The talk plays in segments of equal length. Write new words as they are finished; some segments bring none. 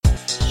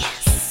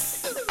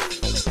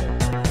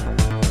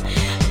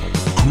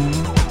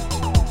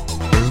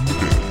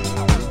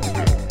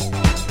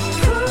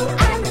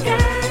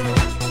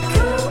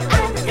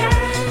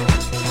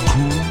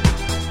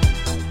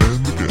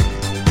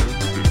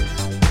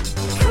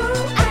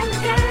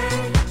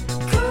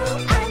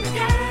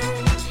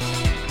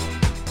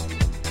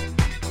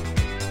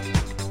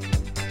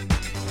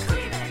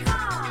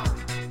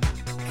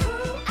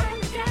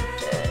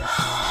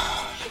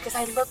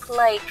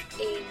like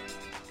a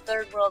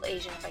third world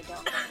Asian if I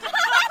don't. No,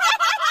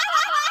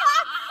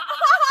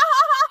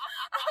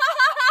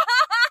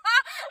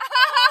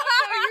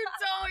 you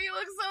don't. You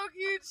look so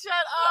cute. Shut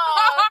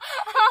up.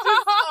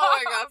 Just, oh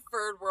my god,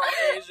 third world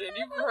Asian.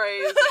 You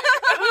crazy.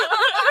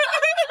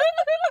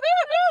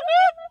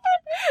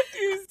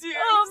 These dudes.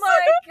 Oh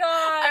my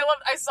god.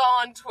 I saw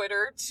on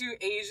Twitter 2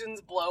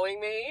 Asians blowing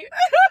me.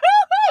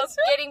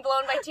 Getting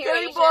blown by 2 Asians.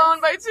 Getting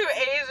blown by 2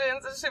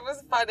 Asians. This shit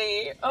was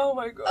funny. Oh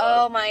my god.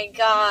 Oh my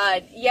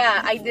god.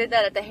 Yeah, I did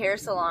that at the hair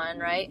salon,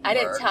 right? I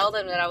didn't tell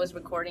them that I was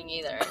recording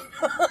either.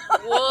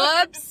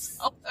 Whoops.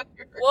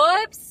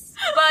 Whoops.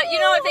 But, you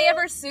know, if they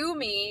ever sue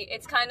me,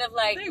 it's kind of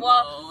like,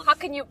 well, how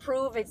can you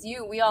prove it's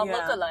you? We all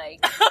look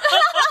alike.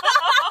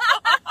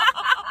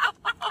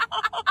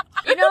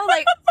 You know,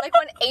 like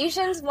when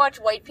Asians watch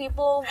white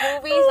people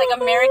movies, like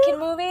American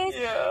movies,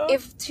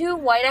 if 2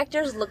 white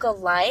actors look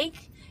alike,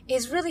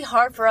 it's really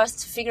hard for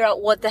us to figure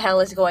out what the hell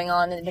is going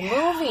on in the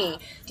movie.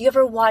 Do you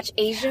ever watch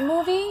Asian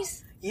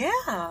movies?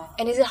 Yeah.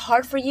 And is it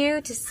hard for you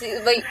to see,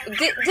 like,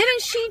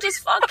 didn't she just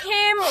fuck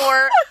him,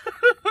 or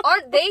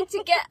aren't they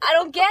together? I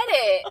don't get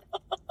it.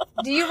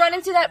 Do you run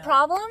into that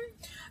problem?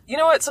 You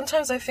know what?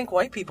 Sometimes I think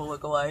white people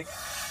look alike.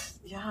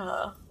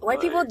 Yeah. White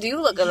people do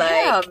look alike.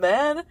 Yeah,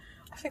 man.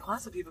 I think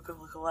lots of people could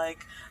look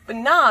alike. But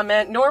nah,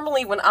 man,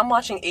 normally when I'm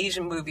watching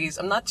Asian movies,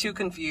 I'm not too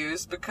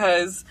confused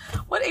because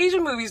what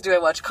Asian movies do I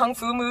watch? Kung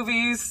Fu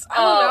movies? I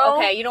don't know.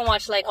 Okay, you don't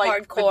watch like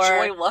hardcore.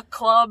 The Joy Luck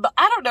Club?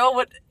 I don't know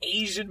what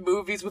Asian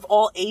movies with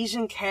all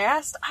Asian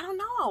cast? I don't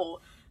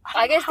know.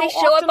 I guess they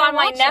show up on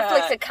my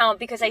Netflix account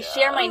because I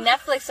share my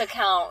Netflix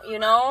account, you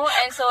know?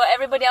 And so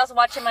everybody else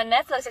watching my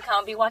Netflix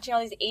account be watching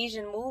all these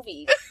Asian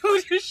movies.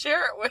 Who do you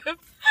share it with?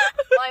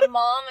 My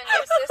mom and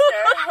your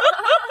sister.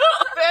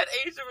 Bad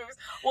Asian movies.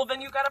 Well,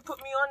 then you gotta put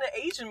me on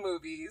the Asian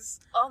movies.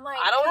 Oh my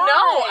god. I don't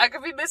know. I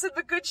could be missing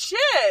the good shit,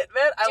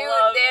 man. Dude,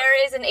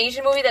 there is an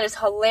Asian movie that is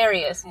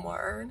hilarious.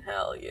 Martin,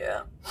 hell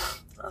yeah.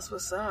 That's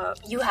what's up.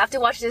 You have to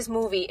watch this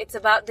movie. It's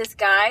about this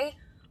guy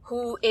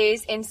who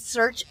is in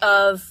search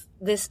of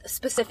this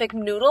specific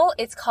noodle.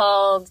 It's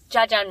called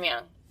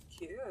jjajangmyeon.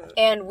 Cute.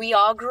 And we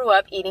all grew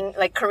up eating,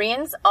 like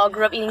Koreans all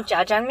grew up eating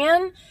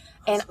jjajangmyeon.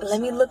 And let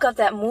me look up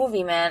that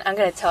movie, man. I'm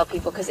going to tell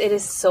people because it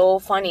is so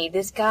funny.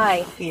 This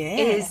guy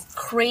is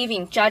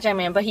craving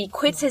jjajangmyeon, but he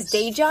quits his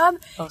day job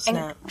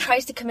and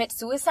tries to commit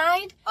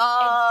suicide and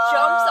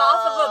jumps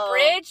off of a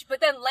bridge, but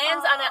then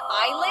lands on an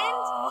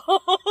island.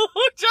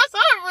 Just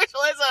on a bridge,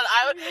 lands on an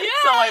island? Yeah.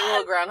 So like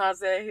little Groundhog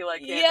Day, he like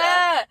can't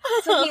die.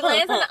 So he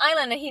lands on an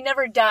island and he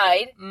never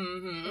died.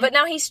 Mm-hmm. But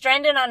now he's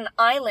stranded on an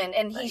island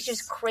and he's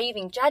just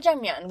craving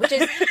jjajangmyeon, which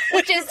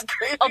is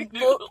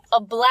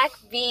a black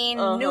bean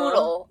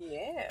noodle.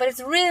 Yeah. But it's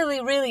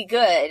really, really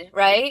good,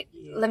 right?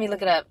 Yeah. Let me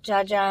look it up.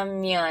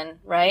 Jjajangmyeon,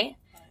 right?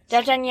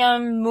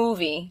 Jjajangmyeon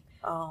movie.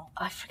 Oh.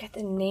 I forget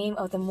the name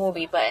of the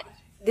movie, but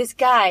this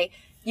guy,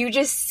 you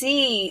just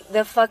see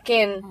the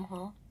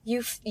fucking,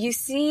 you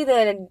see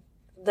the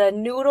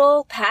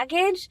noodle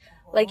package,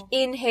 like,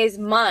 in his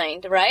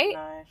mind, right?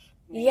 Nice.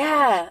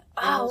 Yeah.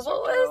 Oh, what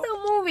was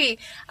the movie?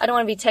 I don't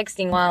want to be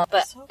texting while,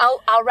 but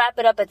I'll wrap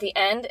it up at the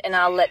end and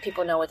I'll let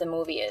people know what the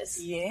movie is.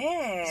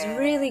 Yeah. It's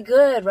really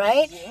good,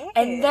 right? Yeah.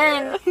 And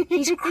then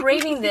he's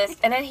craving this,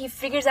 and then he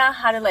figures out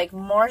how to like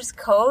Morse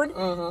code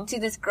to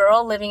this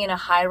girl living in a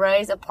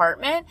high-rise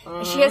apartment,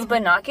 and she has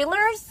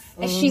binoculars,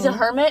 and she's a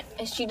hermit,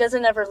 and she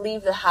doesn't ever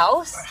leave the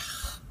house,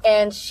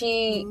 and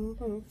she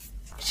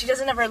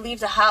doesn't ever leave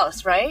the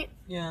house, right?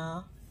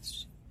 Yeah.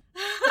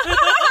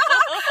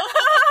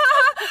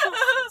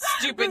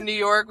 Stupid New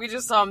York. We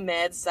just saw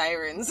mad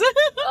sirens.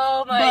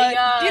 Oh my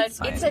god.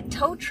 It's a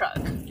tow truck.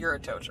 You're a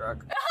tow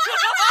truck.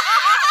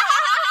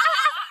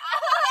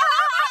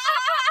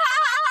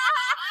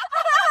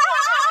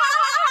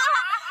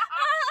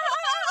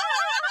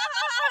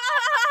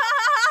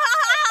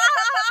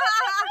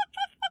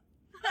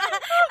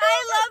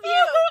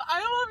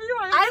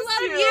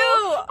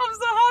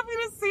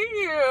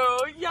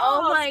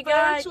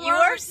 You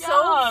are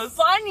so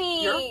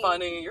funny. You're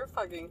funny. You're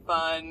fucking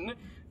fun. Yeah.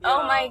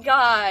 Oh my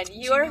god,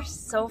 you're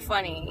so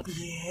funny.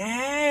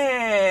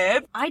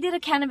 Yeah. I did a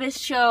cannabis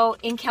show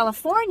in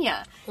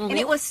California, and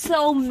it was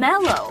so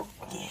mellow.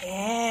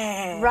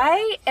 Yeah.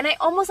 Right? And I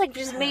almost like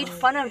just made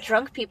fun of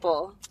drunk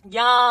people.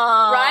 Yeah.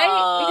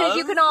 Right? Because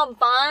you can all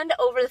bond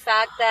over the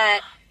fact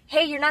that,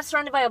 hey, you're not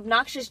surrounded by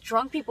obnoxious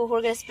drunk people who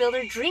are going to spill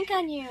their drink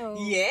on you.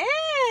 Yeah.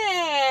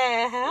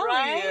 Hell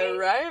right? Yeah,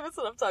 right? That's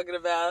what I'm talking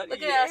about.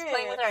 Look at us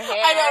playing with our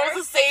hair. I know,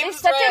 it's the same It's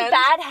such a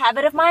bad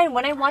habit of mine.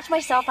 When I watch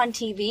myself on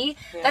TV,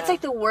 that's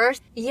like the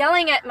worst.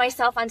 Yelling at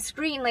myself on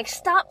screen, like,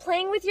 stop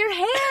playing with your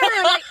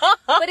hair. Like,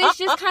 but it's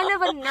just kind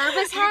of a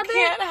nervous habit. You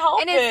can't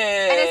help and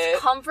it's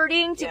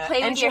comforting to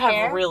play with your hair. And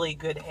you have really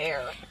good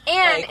hair.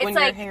 And like, it's when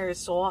like, your hair is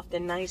soft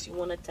and nice, you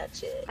want to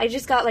touch it. I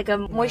just got like a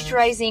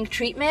moisturizing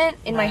treatment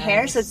in my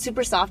hair, so it's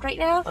super soft right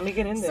now. Let me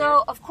get in there.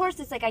 So, of course,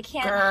 it's like I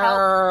can't help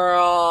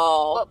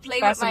Girl. but play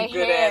with has some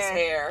good ass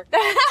hair.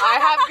 I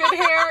have good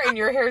hair, and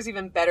your hair is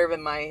even better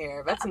than my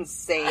hair. That's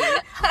insane.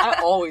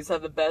 I always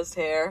have the best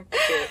hair.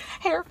 Okay.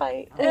 Hair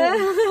fight.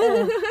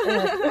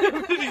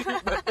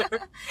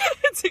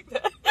 Take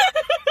that.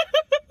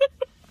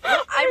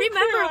 I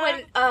remember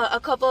when a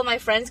couple of my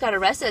friends got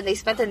arrested and they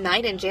spent the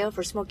night in jail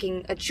for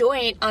smoking a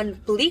joint on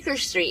Bleecker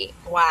Street.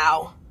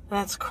 Wow.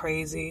 That's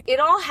crazy.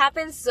 It all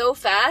happened so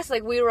fast.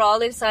 Like, we were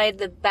all inside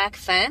the back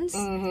fence.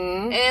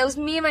 Mm-hmm. And it was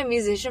me and my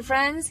musician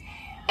friends.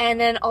 And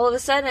then all of a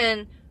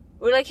sudden,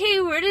 we're like,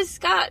 hey, where did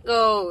Scott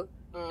go?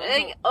 Mm-hmm.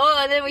 Like,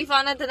 and then we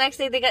found out the next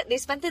day they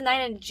spent the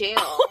night in jail.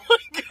 Oh my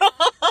god.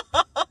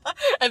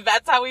 And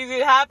that's how easy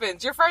it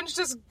happens. Your friends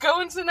just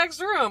go into the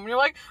next room. And you're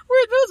like,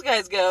 where'd those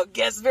guys go?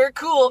 Guess they're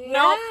cool. Yeah.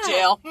 Nope,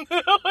 jail.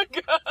 Oh my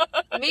god.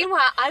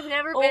 Meanwhile, I've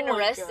never been my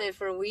arrested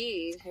for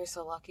weed. You're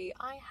so lucky.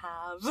 I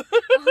have.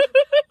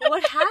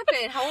 What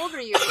happened? How old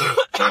are you?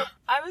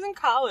 I was in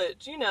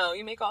college. You know,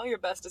 you make all your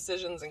best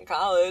decisions in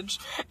college.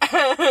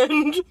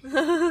 And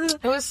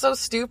it was so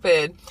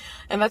stupid.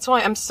 And that's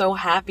why I'm so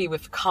happy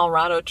with the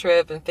Colorado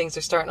trip and things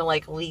are starting to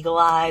like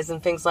legalize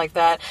and things like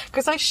that.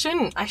 Because I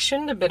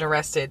shouldn't have been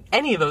arrested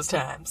any of those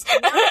times.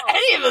 No.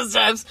 Any of those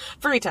times.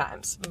 3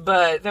 times.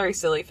 But very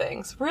silly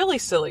things. Really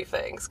silly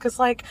things. Because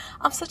like,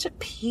 I'm such a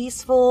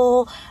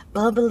peaceful,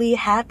 bubbly,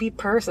 happy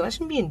person. I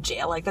shouldn't be in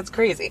jail. Like, that's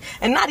crazy.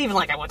 And not even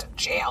like I went to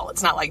jail.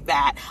 It's not like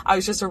that. I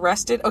was just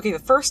arrested. Okay, the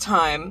first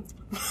time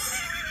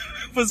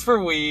was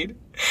for weed. And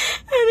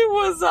it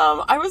was,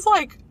 I was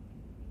like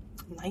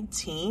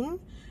 19.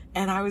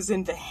 And I was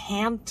in the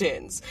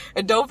Hamptons.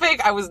 And don't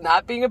think I was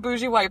not being a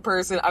bougie white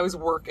person. I was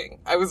working.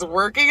 I was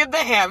working in the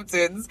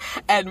Hamptons.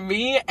 And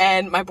me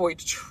and my boy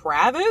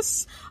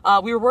Travis,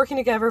 we were working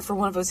together for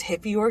one of those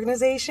hippie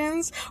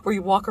organizations where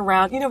you walk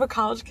around, you know, with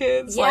college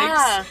kids. Yeah.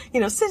 Like, you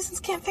know, Citizens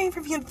Campaign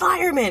for the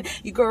Environment.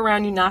 You go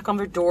around, you knock on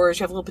their doors,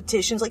 you have little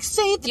petitions like,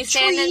 save the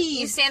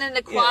trees. You stand in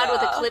the quad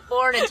with a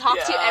clipboard and talk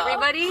to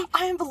everybody.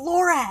 I am the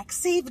Lorax.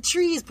 Save the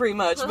trees, pretty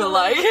much. But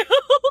like,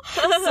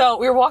 so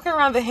we were walking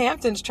around the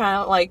Hamptons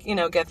trying to like, you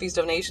know, get these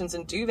donations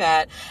and do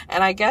that.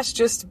 And I guess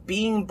just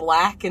being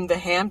black in the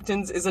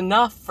Hamptons is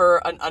enough for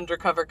an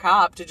undercover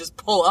cop to just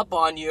pull up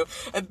on you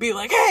and be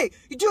like, hey,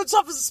 you're doing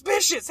something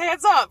suspicious.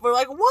 Hands up. We're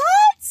like,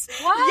 what?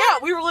 Yeah,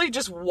 we were really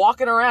just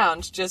walking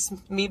around.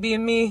 Just me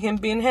being me, him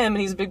being him. And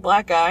he's a big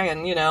black guy.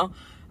 And, you know,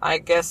 I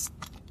guess,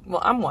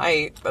 well, I'm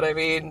white, but I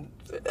mean,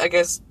 I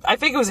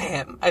think it was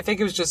him. I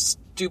think it was just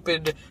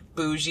stupid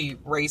bougie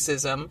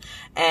racism.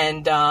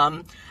 And,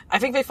 I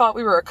think they thought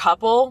we were a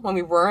couple when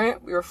we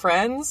weren't. We were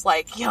friends.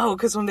 Like, yo,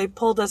 cause when they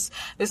pulled us,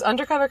 this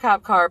undercover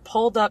cop car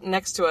pulled up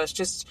next to us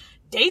just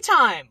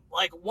daytime,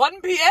 like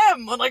 1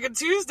 p.m. on like a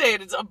Tuesday,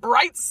 and it's a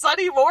bright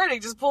sunny morning,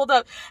 just pulled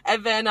up.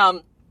 And then,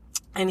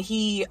 and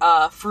he,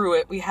 threw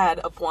it. We had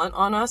a blunt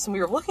on us and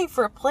we were looking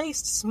for a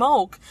place to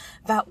smoke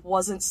that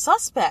wasn't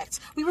suspect.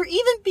 We were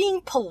even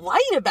being polite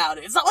about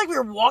it. It's not like we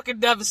were walking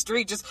down the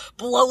street just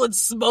blowing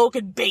smoke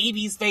in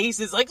babies'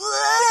 faces like, which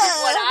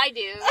is what I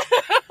do.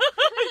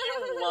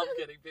 I love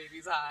getting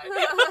babies high.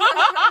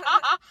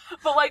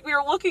 But like, we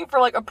were looking for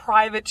like a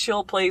private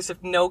chill place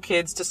with no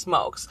kids to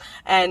smoke.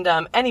 And,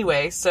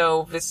 anyway,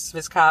 so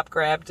this cop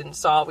grabbed and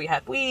saw we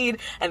had weed,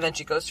 and then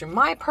she goes through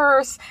my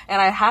purse, and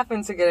I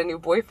happened to get a new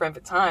boyfriend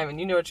at the time, and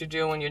you know what you're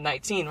doing when you're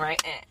 19,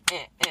 right?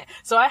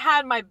 So I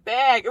had my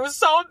bag. It was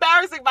so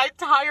embarrassing. My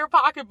entire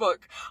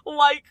pocketbook,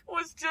 like,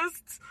 was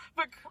just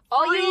the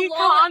free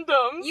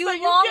condoms. You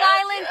Long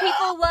Island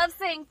people love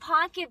saying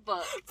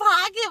pocketbook.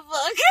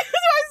 Pocketbook. Do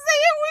I say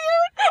it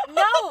weird?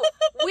 No,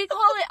 we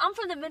call it, I'm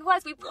from the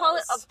Midwest, we call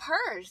it a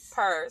purse.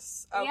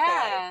 Purse. Okay.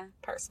 Yeah.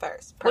 Purse.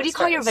 What do you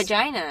call your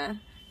vagina?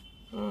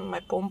 My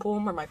boom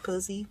boom or my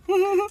pussy.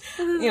 You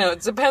know,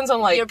 it depends on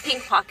like... Your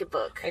pink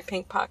pocketbook. My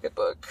pink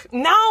pocketbook.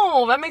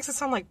 No, that makes it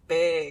sound like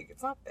big.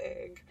 It's not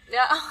big.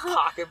 Yeah.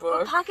 Pocketbook.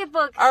 Well,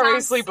 pocketbook I already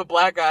sleep with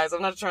black guys.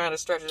 I'm not trying to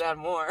stretch it out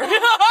more. Pocketbook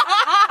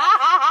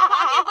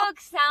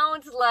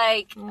sounds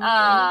like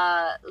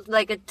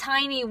a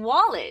tiny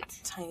wallet.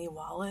 Tiny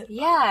wallet?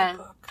 Yeah.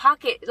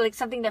 Pocket, like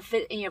something that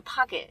fits in your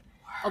pocket.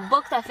 A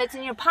book that fits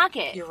in your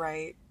pocket. You're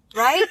right.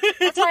 Right?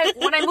 That's why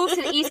when I moved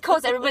to the East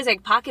Coast, everybody's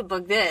like,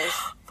 pocketbook this.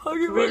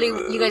 Pocketbook really,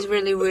 this. You guys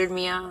really weird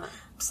me out.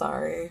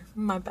 Sorry.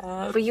 My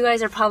bad. But you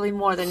guys are probably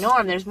more the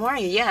norm. There's more of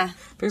you, yeah.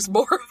 There's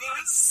more of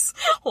us.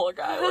 Long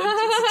Island.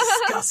 It's a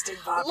disgusting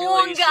population.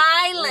 Long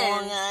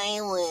Island. Long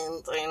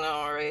Island. I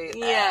know, right?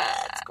 Yeah.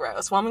 It's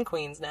gross. Well, I'm in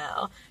Queens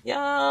now.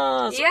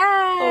 Yes.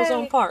 Yay.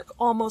 Ozone Park.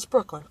 Almost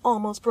Brooklyn.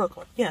 Almost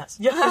Brooklyn. Yes.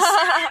 Yes.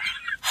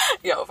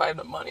 Yo, if I had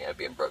the money, I'd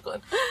be in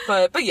Brooklyn.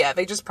 But yeah,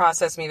 they just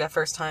processed me that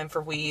first time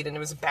for weed, and it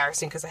was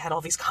embarrassing because I had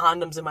all these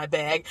condoms in my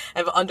bag.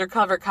 And the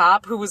undercover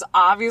cop, who was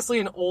obviously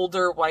an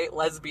older white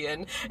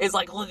lesbian, is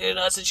like looking at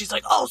us, and she's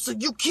like, "Oh, so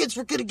you kids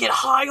were gonna get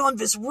high on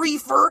this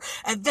reefer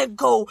and then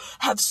go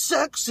have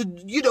sex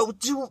and, you know,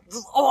 do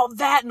all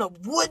that in the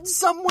woods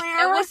somewhere?"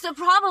 And what's the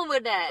problem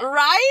with that?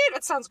 Right?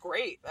 That sounds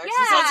great. That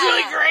actually sounds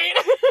really great.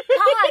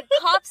 God,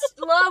 cops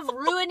love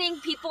ruining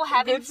people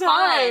having Good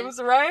times,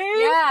 fun. right?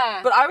 Yeah.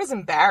 But I was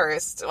embarrassed.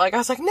 embarrassed. Like, I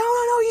was like,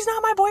 no, he's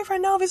not my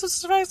boyfriend. No, this is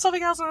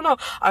something else. No.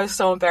 I was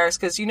so embarrassed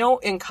because, you know,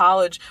 in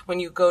college, when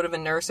you go to the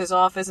nurse's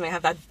office and they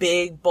have that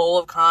big bowl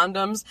of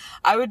condoms,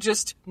 I would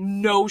just,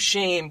 no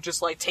shame,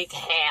 just like take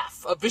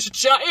half of this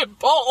giant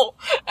bowl.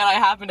 And I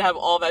happened to have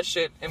all that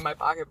shit in my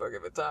pocketbook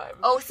at the time.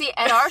 Oh, see,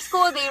 at our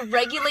school, they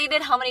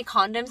regulated how many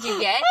condoms you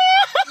get.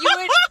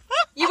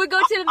 You would go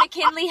to the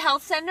McKinley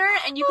Health Center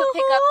and you could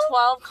pick up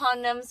 12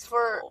 condoms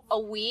for a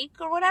week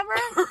or whatever.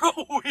 For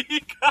a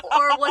week.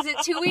 Or was it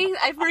 2 weeks?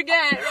 I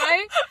forget,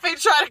 right? They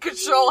try to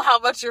control how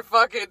much you're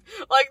fucking.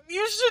 Like,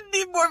 you shouldn't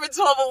need more than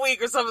 12 a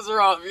week or something's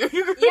wrong with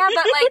you. Yeah,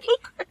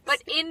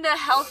 but in the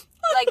health,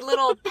 like,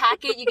 little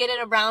packet, you get in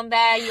a brown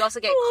bag. You also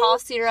get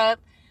cough syrup,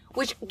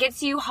 which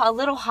gets you a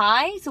little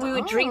high. So we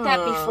would drink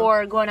that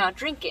before going out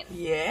drinking.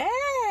 Yeah.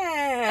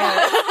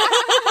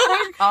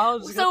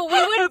 So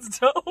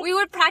we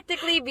would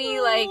practically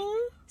be like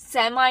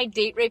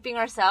semi-date raping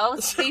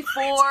ourselves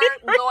before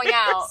going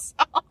out.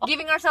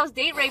 Giving ourselves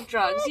date rape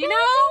drugs, you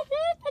know?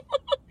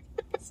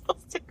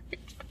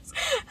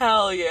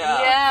 Hell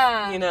yeah.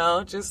 Yeah. You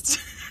know, just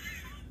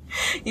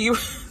you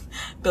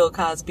Bill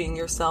Cosbying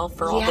yourself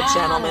for all the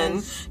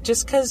gentlemen.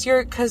 Just cause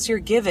you're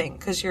giving.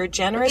 Cause you're a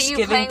generous, you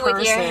giving person.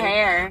 With your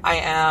hair. I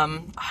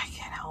am. I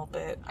can't help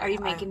it. Are you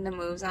making the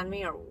moves on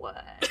me or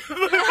what?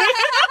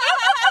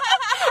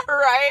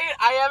 Right?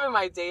 I am in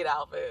my date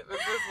outfit. This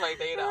is my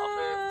date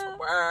outfit.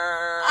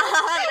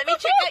 Let me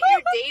check out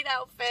your date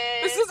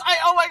outfit.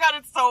 Oh my god,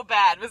 it's so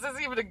bad. This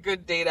isn't even a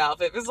good date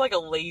outfit. This is like a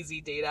lazy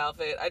date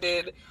outfit. I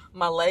did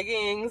my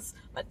leggings,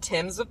 my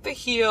Timbs with the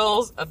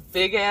heels, a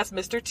big ass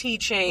Mr. T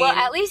chain. Well,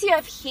 at least you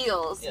have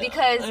heels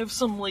because I have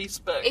some lace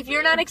back if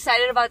you're not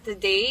excited about the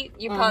date,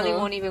 you probably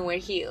won't even wear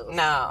heels.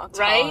 No,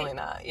 totally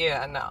not.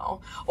 Yeah,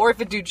 no. Or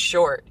if a dude's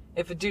short.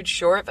 If a dude's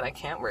short, then I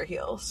can't wear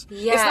heels.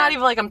 Yeah. It's not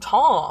even like I'm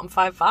tall. I'm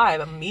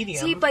 5'5". I'm medium.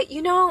 See, but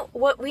you know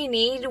what we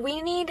need?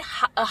 We need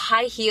a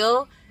high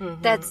heel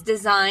that's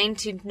designed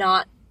to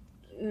not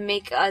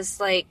make us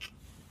like,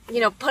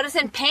 you know, put us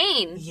in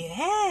pain.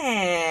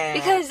 Yeah.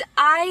 Because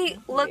I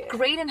look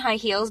great in high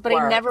heels, but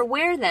I never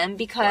wear them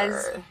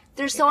because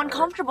they're so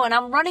uncomfortable. And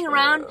I'm running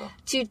around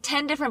to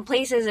 10 different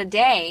places a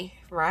day.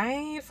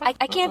 Right?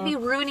 I can't be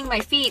ruining my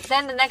feet.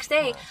 Then the next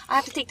day, I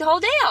have to take the whole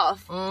day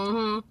off.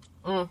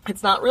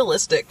 It's not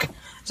realistic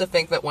to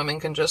think that women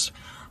can just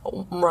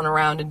run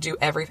around and do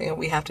everything that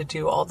we have to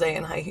do all day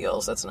in high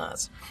heels. That's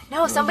nuts.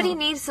 No, somebody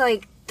needs to,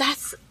 like,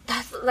 that's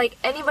like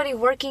anybody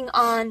working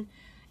on,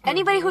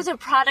 anybody who's a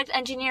product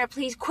engineer,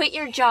 please quit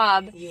your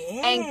job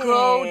and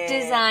go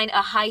design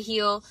a high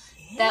heel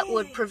that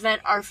would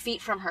prevent our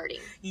feet from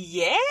hurting.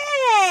 Yeah.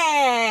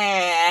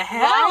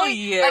 Hell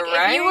yeah, like,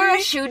 if you were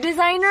a shoe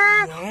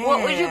designer,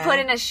 what would you put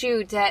in a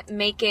shoe to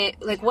make it,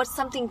 like, what's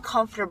something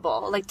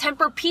comfortable? Like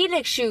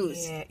Tempur-Pedic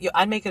shoes. Yeah. Yo,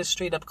 I'd make it a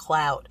straight up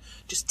cloud.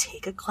 Just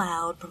take a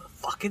cloud from the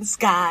fucking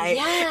sky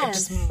and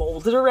just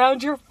mold it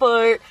around your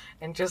foot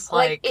and just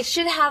like it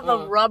should have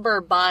a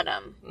rubber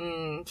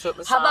bottom. So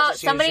how about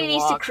somebody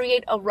needs to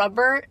create a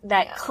rubber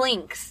that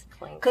clinks?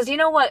 Because you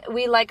know what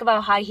we like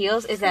about high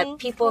heels is that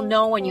people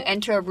know when you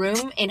enter a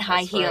room in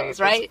high heels,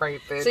 right? That's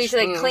right, bitch. So you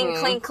should like clink,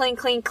 clink, clink,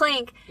 clink,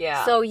 clink.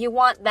 Yeah. So you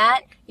want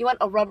that. You want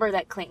a rubber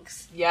that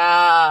clinks.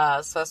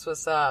 Yes, that's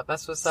what's up.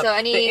 That's what's up. So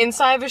the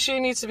inside of a shoe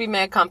needs to be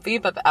mad comfy,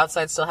 but the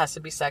outside still has to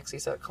be sexy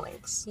so it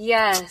clinks.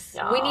 Yes.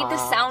 We need the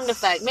sound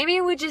effect.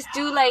 Maybe we just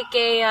do like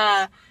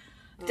a,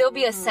 there'll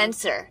be a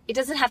sensor. It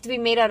doesn't have to be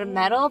made out of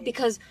metal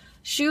because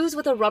shoes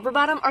with a rubber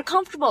bottom are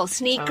comfortable.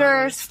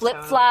 Sneakers,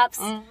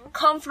 flip-flops,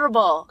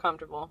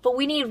 comfortable. But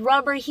we need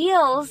rubber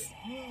heels,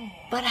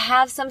 but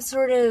have some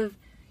sort of,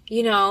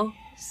 you know,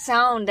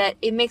 sound that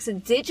it makes a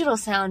digital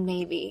sound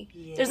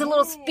maybe. There's a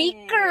little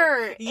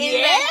speaker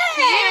in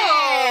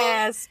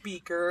that heel.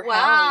 Speaker. Wow.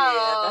 Hell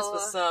yeah, that's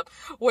what's up.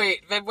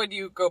 Wait, then when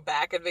you go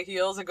back in the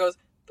heels, it goes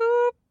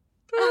boop.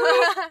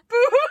 I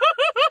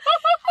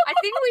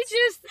think we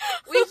just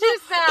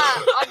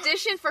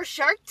auditioned for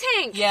Shark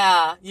Tank.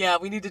 Yeah,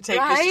 we need to take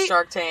this to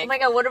Shark Tank. Oh my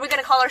god, what are we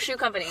gonna call our shoe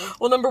company?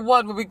 Well, number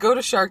one, when we go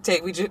to Shark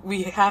Tank,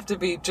 we have to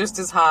be just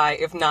as high,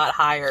 if not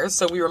higher,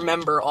 so we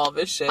remember all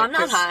this shit. I'm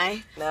not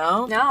high.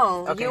 No?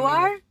 No. Okay, you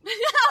are? Okay, me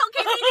neither.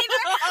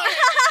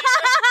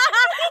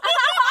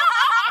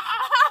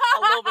 A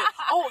little bit.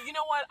 Oh, you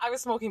know what? I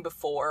was smoking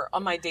before.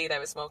 On my date, I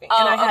was smoking. Oh,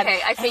 and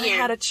I figured. I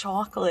had a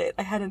chocolate.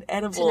 I had an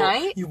edible.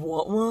 Tonight? You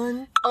want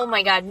one? Oh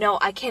my god, no,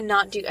 I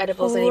cannot do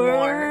edibles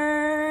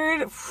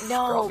anymore.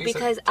 No,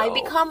 because I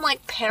become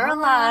like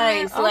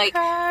paralyzed. Like,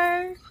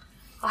 I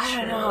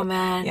don't know,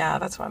 man. Yeah,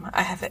 that's why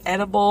I have an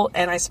edible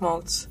and I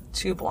smoked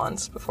 2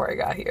 blunts before I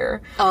got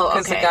here. Oh, okay.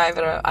 Because the guy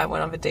that I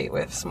went on a date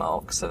with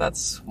smoked, so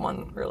that's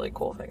one really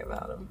cool thing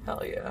about him.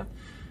 Hell yeah.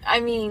 I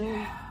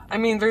mean,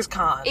 there's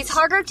cons. It's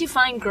harder to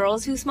find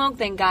girls who smoke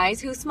than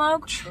guys who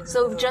smoke. True.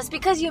 So just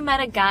because you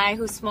met a guy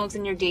who smokes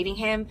and you're dating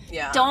him,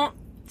 don't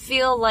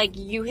feel like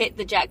you hit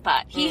the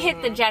jackpot. He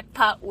hit the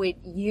jackpot with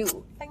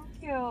you. Thank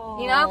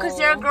You know, because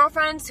there are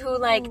girlfriends who,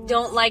 like,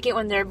 don't like it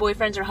when their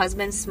boyfriends or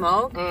husbands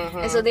smoke.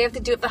 And so they have to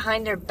do it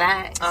behind their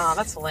backs. Oh,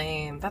 that's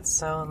lame. That's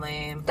so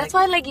lame. That's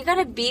why, like, you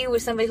gotta be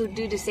with somebody who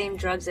do the same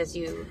drugs as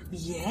you.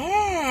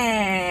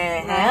 Yeah.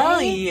 Right?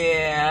 Hell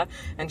yeah.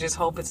 And just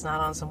hope it's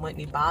not on some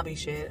Whitney Bobby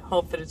shit.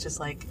 Hope that it's just,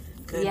 like,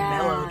 good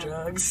mellow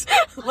drugs.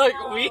 Like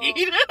weed.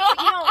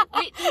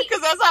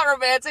 Because that's not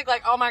romantic.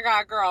 Like, oh my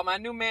God, girl, my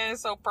new man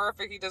is so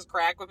perfect. He just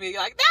crack with me.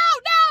 You're like, no.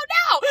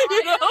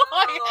 You know?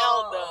 Like,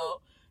 hell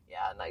no.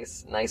 Yeah,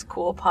 nice,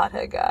 cool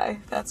pothead guy.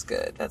 That's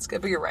good.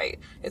 But you're right.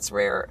 It's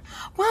rare.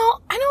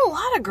 Well, I know a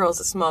lot of girls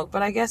that smoke,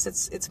 but I guess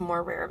it's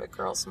more rare that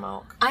girls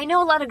smoke. I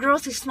know a lot of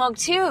girls who smoke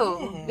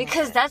too,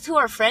 because that's who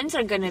our friends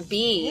are gonna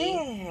be.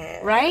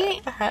 Yeah.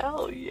 Right?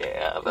 Hell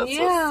yeah. That's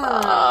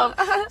what's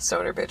up.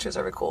 Stoner bitches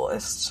are the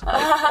coolest.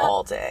 Like,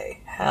 all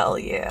day. Hell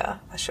yeah.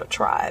 That's your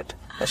tribe.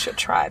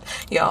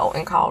 Yo,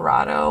 in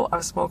Colorado, I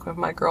was smoking with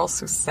my girl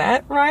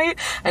Suzette, right?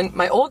 And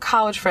my old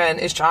college friend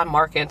is John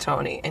Mark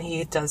Antoni, and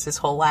he does this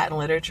whole Latin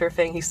literature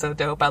thing. He's so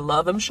dope. I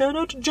love him. Shout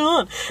out to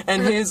John.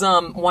 And his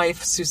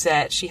wife,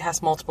 Suzette, she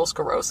has multiple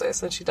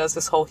sclerosis, and she does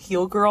this whole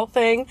heal girl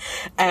thing.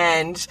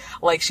 And,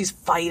 like, she's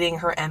fighting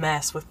her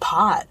MS with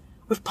pot,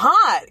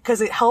 because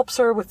it helps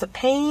her with the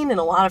pain and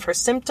a lot of her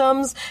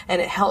symptoms,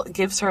 and it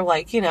gives her,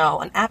 like, you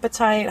know, an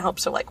appetite. It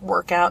helps her, like,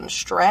 work out and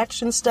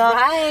stretch and stuff.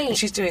 Right. And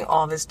she's doing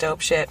all this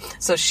dope shit.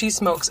 So she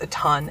smokes a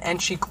ton,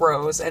 and she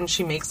grows, and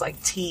she makes, like,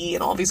 tea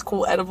and all these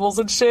cool edibles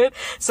and shit.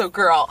 So,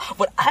 girl,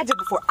 what I did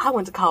before I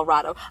went to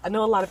Colorado, I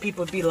know a lot of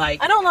people would be like,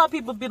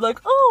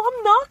 oh,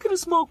 I'm not gonna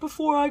smoke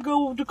before I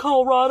go to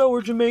Colorado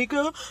or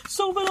Jamaica,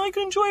 so that I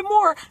can enjoy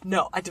more.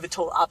 No, I did the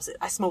total opposite.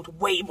 I smoked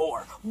way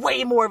more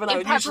than I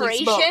would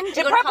usually smoke.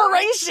 In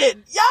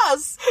preparation,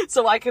 yes!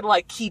 So I could,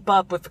 like, keep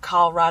up with the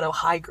Colorado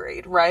high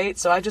grade, right?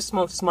 So I just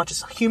smoked as much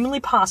as humanly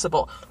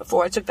possible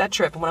before I took that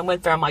trip. And when I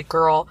went there, I'm like,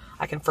 girl,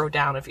 I can throw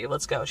down with you.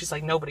 Let's go. She's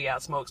like, nobody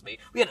out smokes me.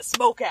 We had a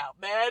smoke out,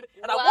 man.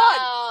 And I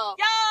won!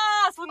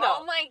 Yes! Well, no.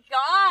 Oh my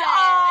God!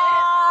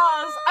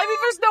 Yes! I mean,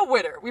 there's no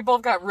winner. We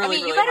both got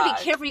really, you gotta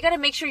be careful. You gotta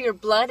make sure your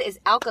blood is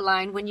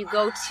alkaline when you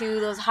go to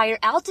those higher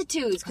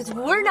altitudes, because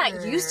we're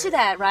not used to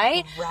that,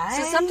 right?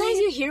 So sometimes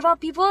you hear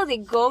about people, they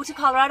go to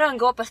Colorado and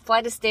go up a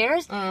flight of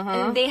stairs,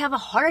 and they have a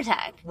heart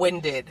attack.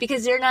 Winded.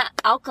 Because they're not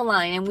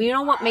alkaline. And we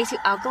know what makes you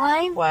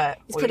alkaline? What?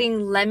 It's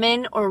putting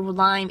lemon or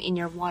lime in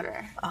your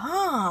water.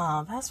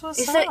 Oh, that's what's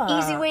up. It's an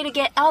easy way to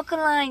get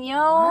alkaline, yo.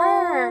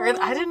 Word.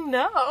 I didn't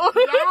know.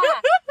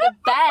 Yeah. The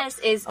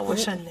best is I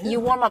wish I knew. You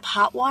warm up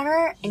hot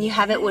water and you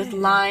have it with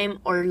lime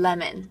or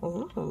lemon.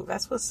 Ooh,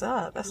 that's what's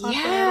up. That's not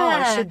bad at all.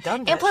 I should have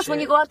done that. And plus, when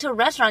you go out to a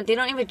restaurant, they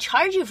don't even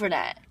charge you for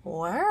that.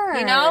 Word.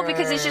 You know,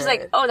 because it's just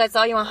like, oh, that's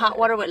all you want, hot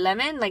water with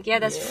lemon? Like, yeah,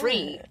 that's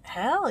free.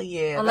 Hell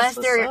yeah. Unless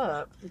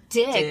they're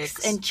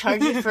dicks and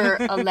charge you for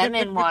a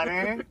lemon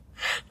water.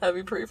 That'd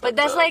be pretty fun. But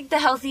that's like the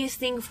healthiest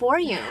thing for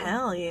you.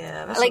 Hell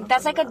yeah.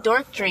 That's like a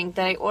dork drink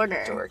that I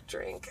order. Dork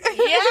drink.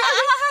 Yeah.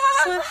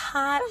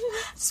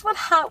 Just want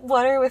hot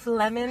water with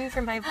lemon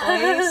for my voice.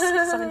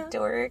 Because I'm a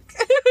dork.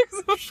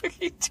 I'm a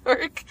fucking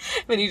dork.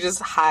 When you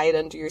just hide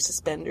under your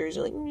suspenders,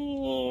 you're like,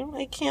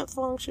 I can't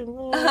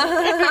function.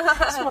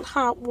 Just want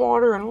hot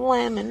water and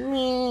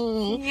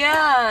lemon.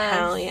 Yeah.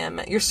 Hell yeah,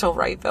 man. You're so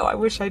right, though. I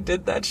wish I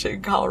did that shit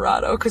in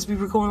Colorado, because we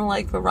were going to,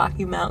 like, the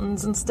Rocky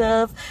Mountains and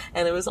stuff,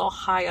 and it was all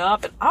high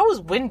up, and I was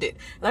winded.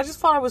 And I just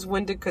thought I was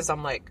winded because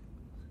I'm, like,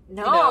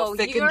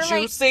 thick and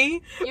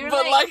juicy.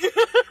 But like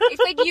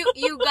it's like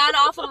you got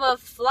off of a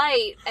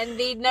flight and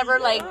they never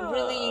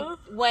really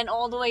went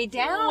all the way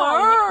down.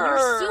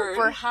 You're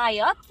super high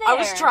up there. I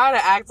was trying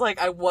to act like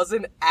I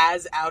wasn't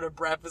as out of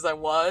breath as I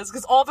was,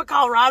 because all the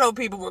Colorado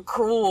people were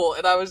cruel,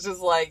 and I was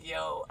just like,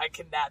 yo, I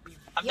cannot be.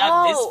 I'm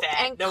not this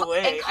fat. No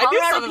way. I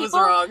knew something was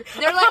wrong.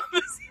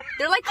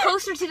 They're like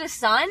closer to the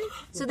sun,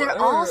 so they're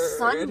all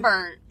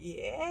sunburnt.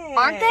 Yeah.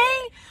 Aren't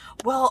they?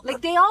 Well,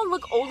 like, they all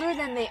look older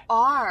than they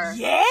are.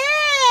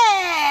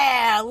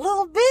 Yeah, a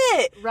little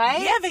bit.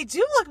 Right? Yeah, they do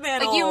look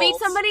old. Like, you meet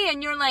somebody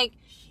and you're like,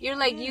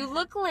 you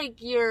look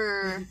like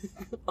you're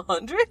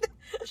 100?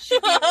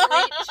 Should be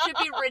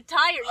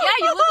retired. Yeah,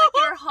 you look like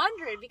you're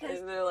 100 because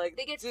and they're like,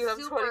 they get dude,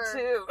 super,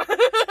 I'm 22.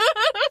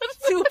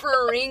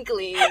 super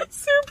wrinkly.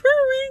 Super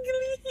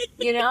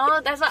wrinkly. You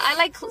know, that's why I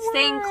like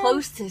staying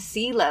close to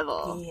sea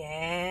level.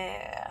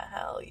 Yeah,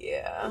 hell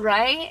yeah.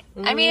 Right?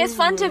 I mean, it's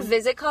fun to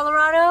visit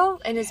Colorado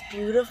and it's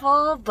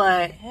beautiful,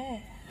 but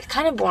it's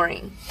kind of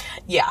boring.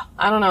 Yeah,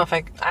 I don't know if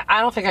I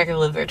don't think I could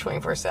live there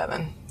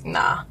 24/7.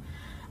 Nah.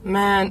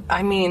 Man,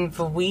 I mean,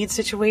 the weed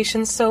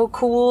situation's so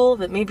cool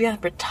that maybe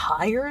I'd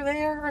retire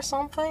there or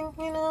something,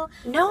 you know?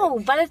 No,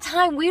 by the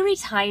time we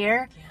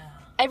retire,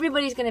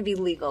 everybody's gonna be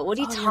legal. What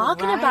are you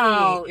talking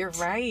about? You're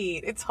right.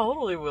 It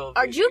totally will be.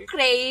 Are you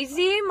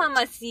crazy,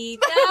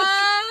 mamacita?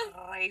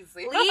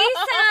 Crazy.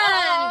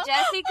 Listen,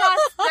 Jessica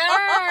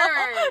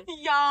Stern.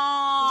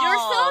 Yes. You're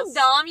so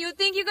dumb. You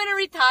think you're gonna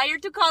retire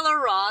to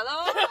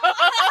Colorado?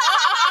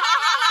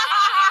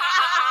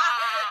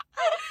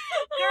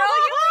 Girl,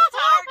 you're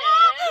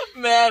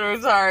retarded. Man, mad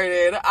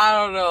retarded. I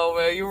don't know,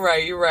 man. You're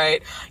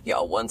right.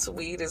 Yo, once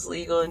weed is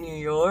legal in New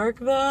York,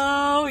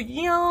 though,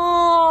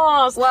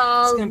 yes.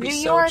 Well, it's gonna be New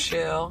so York,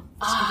 chill.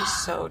 It's gonna be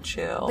so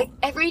chill. Like,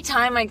 every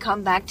time I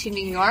come back to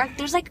New York,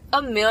 there's like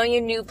a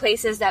million new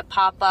places that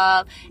pop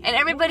up, and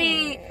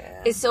everybody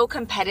is so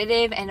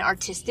competitive and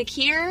artistic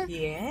here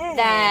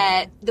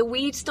that the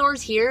weed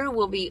stores here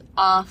will be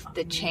off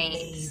the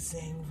chains.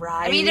 Amazing,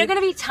 right? I mean, they're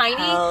gonna be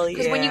tiny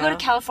because when you go to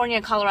California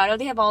and Colorado,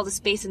 they have all the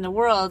space in the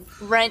world.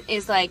 Rent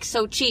is like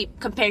so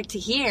cheap compared to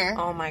here.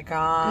 Oh my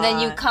god! And then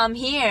you come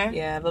here.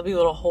 Yeah, there'll be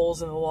little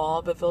holes in the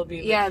wall, but they'll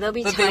be they'll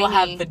be but tiny. they will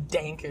have the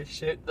dankest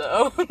shit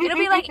though. It'll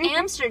be like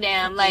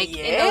Amsterdam, like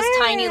in those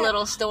tiny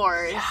little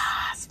stores.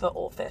 Yes, the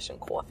old-fashioned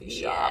coffee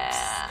shops.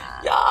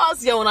 Yeah.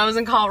 Yes, yo. When I was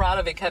in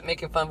Colorado, they kept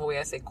making fun of the way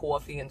I say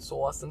coffee and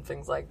sauce and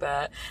things like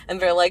that, and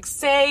they're like,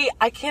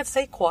 I can't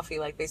say coffee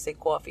like they say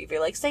coffee. They're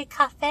like, say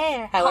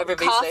cafe, however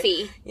they say.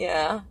 Coffee.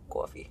 Yeah,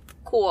 coffee.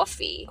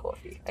 Coffee.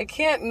 I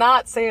can't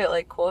not say it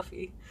like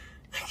coffee.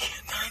 I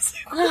can't not say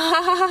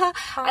coffee.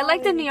 I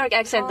like the New York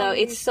accent though.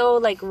 It's so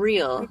like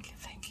real.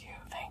 Thank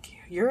you.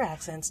 Your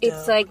accent's dope.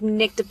 It's like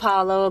Nick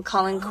DiPaolo,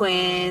 Colin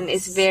Quinn.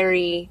 It's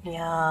very...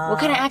 Yeah. What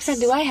kind of accent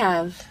do I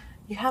have?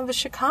 You have a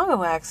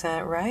Chicago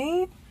accent,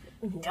 right?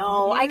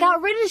 No, I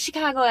got rid of the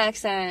Chicago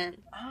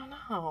accent. I don't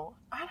know.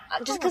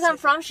 Just because I'm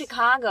from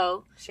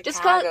Chicago.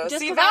 Chicago.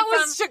 See, that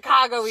was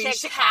Chicago-y.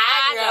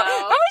 Chicago.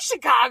 That was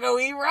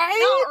Chicago-y,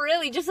 right? Not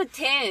really, just a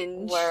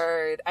tinge.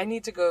 Word. I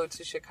need to go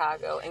to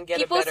Chicago and get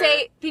people a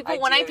better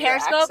when I idea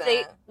of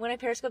your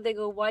periscope, they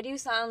go, "Why do you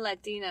sound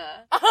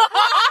Latina?"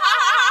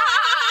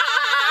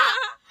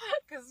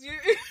 Because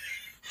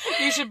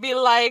you should be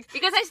like...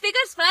 Because I speak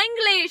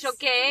Spanglish,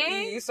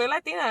 okay? Sí, soy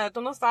Latina,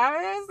 ¿tú no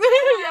sabes?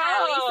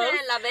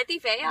 Dice la Betty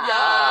Fea.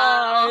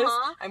 Yes.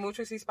 Hay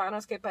muchos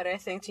hispanos que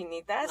parecen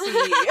chinitas.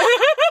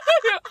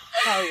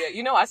 Hell yeah.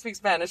 You know I speak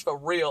Spanish for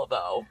real,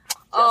 though.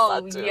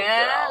 Oh, yes, I do,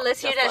 yeah? girl.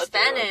 Let's hear that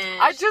Spanish.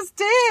 I just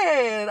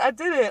did. I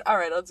did it. All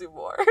right, I'll do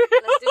more.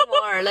 Let's do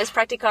more. Let's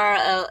practicar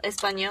el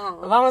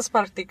español. Vamos a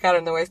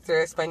practicar nuestro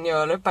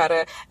español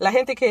para la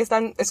gente que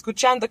están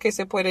escuchando que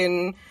se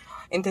pueden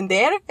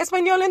entender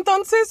español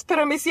entonces,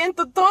 pero me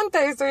siento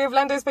tonta, estoy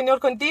hablando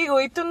español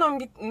contigo y tú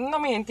no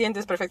me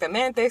entiendes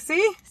perfectamente,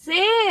 ¿sí?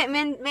 Sí,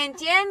 me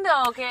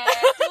entiendo que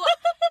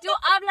tú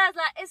hablas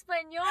la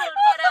español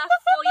para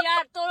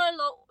follar todos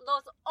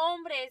los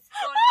hombres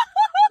con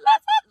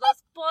los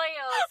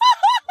pollos,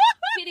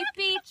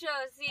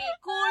 piripichos y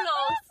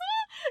culos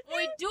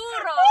muy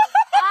duros.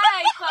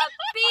 Ay,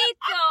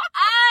 papito,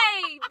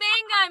 ay,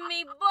 venga en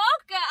mi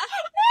boca.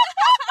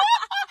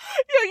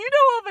 Yo, you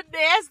know I'm a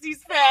nasty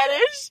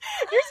Spanish.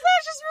 Your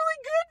Spanish is really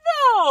good,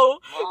 though.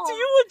 Oh. Do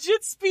you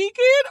legit speak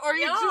it? Or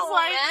you just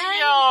like, man,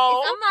 yo?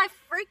 It's on my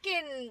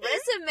freaking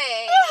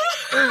resume.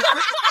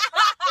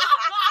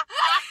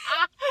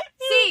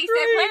 Sí,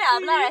 se puede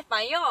hablar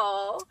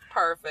español.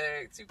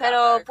 Perfect. You got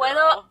Pero that,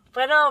 girl.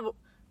 puedo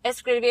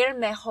escribir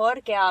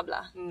mejor que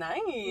habla.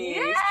 Nice.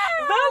 Yeah.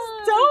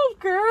 That's dope,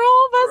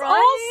 girl. That's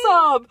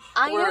awesome.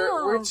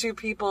 We're two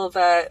people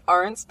that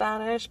aren't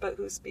Spanish, but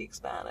who speak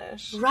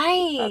Spanish.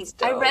 Right. That's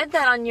dope. I read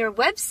that on your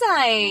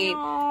website.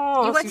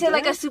 Oh, you went to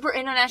like a super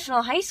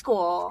international high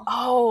school.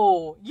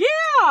 Oh,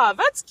 yeah.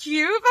 That's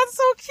cute. That's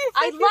so cute.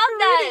 I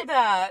love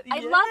that. I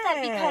love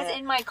that because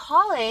in my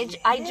college,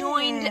 I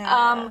joined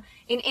an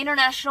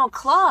international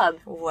club.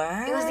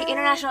 What? It was the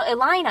International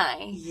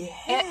Illini. Yeah.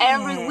 And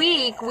every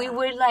week we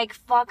would like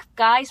fuck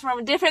guys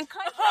from different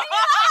countries.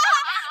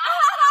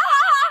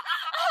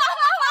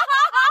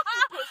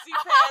 Pussy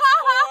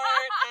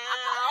passport.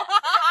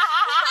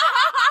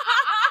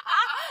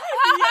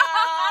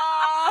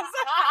 Yes.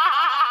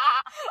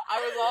 I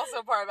was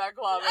also part of that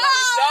club and I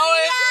didn't know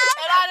it.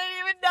 And I didn't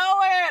even know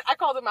it. I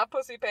called it my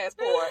pussy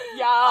passport.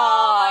 Yes.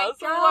 Oh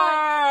my God.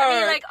 Work. I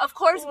mean, like, of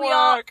course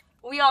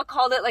we all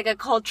called it like a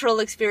cultural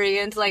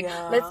experience. Like,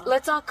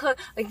 let's all cook.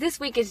 Like, this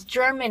week is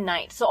German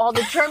night, so all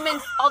the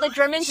Germans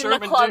in the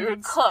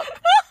club cook.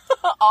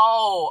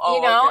 Oh,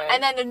 you know, okay.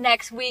 and then the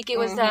next week it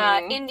was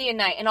Indian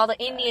night, and all the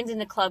Indians in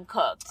the club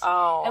cooked.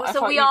 Oh, and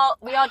so we all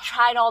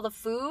tried all the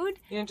food.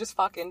 You didn't just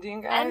fuck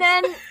Indian guys, and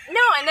then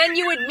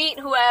you would meet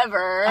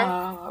whoever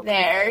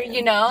there.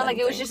 You know, like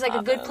it was just like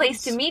a good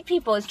place to meet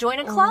people. Is join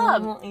a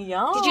club.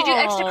 Yeah. Did you do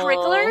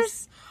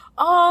extracurriculars?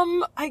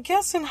 I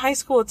guess in high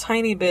school a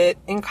tiny bit.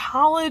 In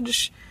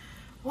college,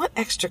 what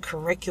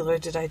extracurricular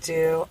did I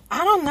do?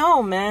 I don't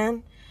know,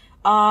 man.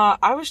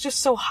 I was just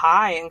so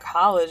high in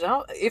college.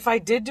 If I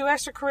did do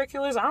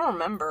extracurriculars, I don't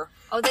remember.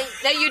 Oh,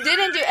 that you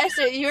didn't do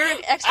your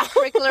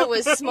extracurricular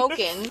was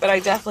smoking. But I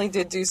definitely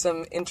did do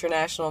some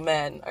international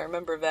men. I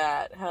remember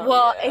that.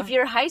 If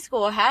your high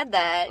school had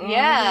that,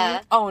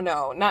 yeah. Oh,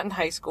 no, not in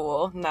high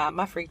school. Nah,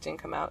 my freak didn't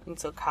come out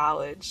until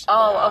college.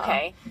 Oh,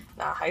 okay.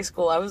 Nah, high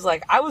school, I was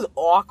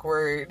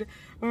awkward.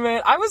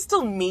 Man, I was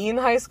still me in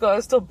high school. I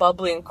was still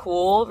bubbly and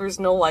cool. There's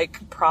no,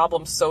 like,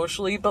 problem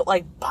socially, but,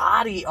 like,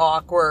 body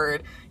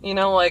awkward. You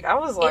know, like, I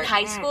was like... In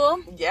high school?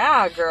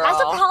 Yeah, girl. That's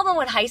the problem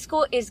with high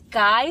school is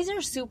guys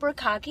are super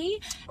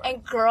cocky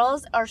and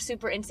girls are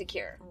super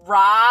insecure.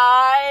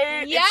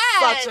 Right? Yes.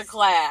 It's such a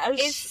clash.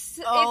 It's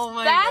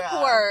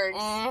backwards.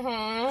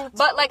 Mm-hmm.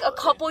 But, like, a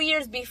couple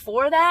years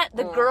before that,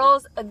 the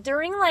girls,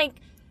 during, like,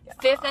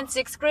 5th and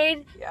 6th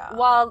grade,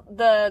 while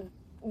the,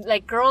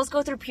 like, girls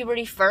go through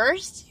puberty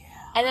first,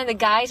 and then the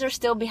guys are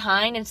still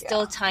behind and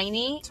still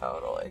tiny.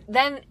 Totally.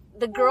 Then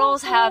the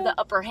girls have the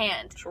upper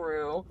hand.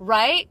 True.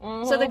 Right?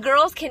 Mm-hmm. So the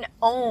girls can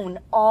own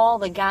all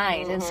the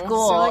guys in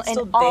school.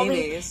 So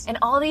like and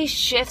all these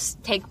shifts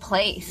take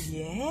place.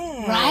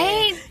 Yeah.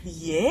 Right?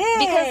 Yeah.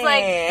 Because,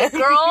 like, the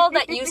girl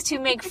that used to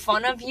make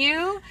fun of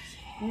you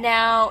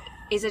now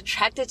is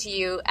attracted to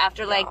you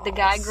after, like, the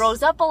guy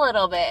grows up a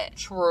little bit.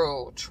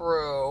 True.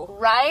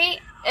 Right?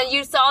 And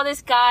you saw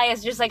this guy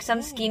as just, like,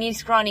 some skinny,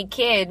 scrawny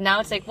kid. Now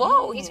it's like,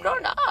 whoa, he's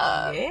grown up.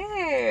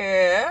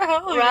 Yeah.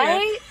 Hell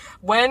right? Yeah.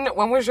 When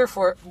was your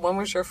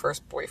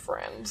first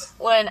boyfriend?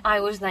 When I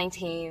was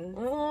 19.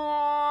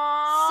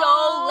 Aww,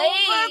 so late.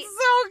 That's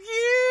so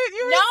cute.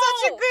 You were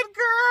such a good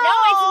girl. No,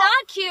 it's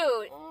not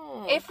cute.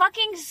 It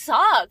fucking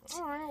sucked.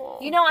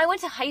 You know, I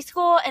went to high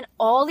school and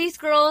all these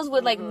girls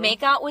would like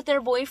make out with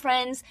their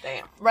boyfriends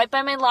right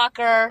by my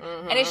locker.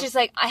 And it's just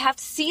like, I have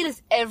to see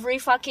this every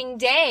fucking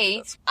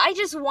day. I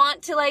just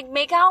want to like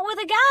make out with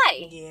a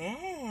guy.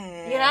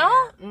 Yeah. You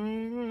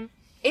know?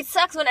 It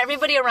sucks when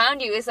everybody around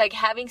you is like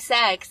having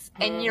sex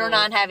and you're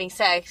not having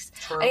sex.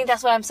 True. I think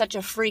that's why I'm such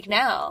a freak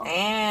now.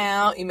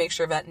 And you make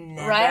sure that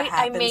never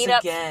happens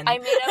again. I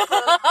made up for,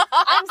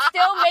 I'm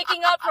still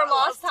making up for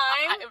lost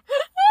time.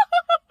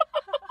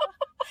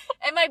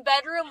 And my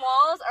bedroom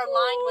walls are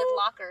lined with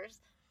lockers.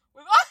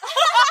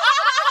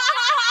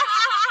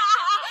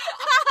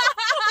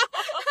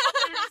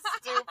 You're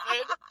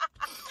stupid.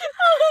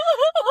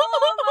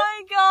 Oh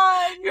my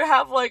god. You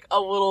have like a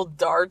little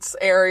darts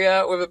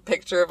area with a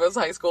picture of us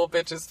high school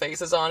bitches'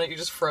 faces on it. You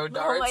just throw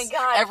darts. Oh my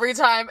god. Every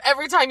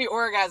time you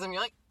orgasm,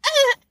 you're like,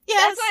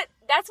 yes.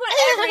 That's what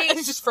every...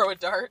 You just throw a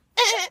dart.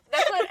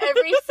 That's what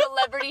every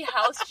celebrity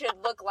house should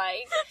look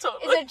like.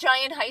 Totally. Is a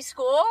giant high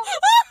school.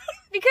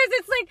 Because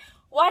it's like,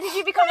 why did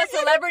you become a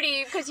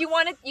celebrity? Because you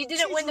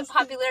didn't win the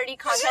popularity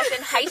contest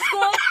in high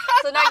school,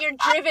 so now you're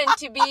driven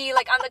to be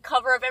like on the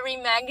cover of every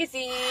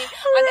magazine,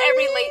 on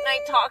every late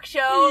night talk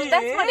show.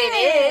 That's what it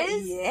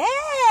is.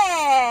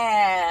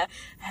 Yeah.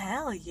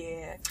 Hell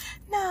yeah.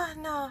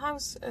 No,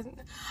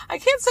 I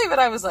can't say that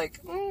I was like,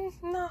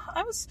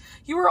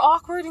 you were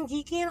awkward and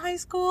geeky in high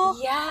school?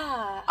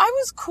 Yeah. I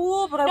was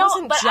cool, but I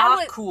wasn't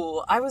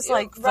cool. I was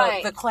like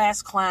the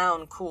class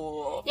clown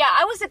cool. Yeah,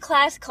 I was the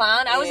class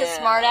clown. I was a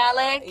smart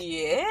aleck.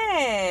 Yeah.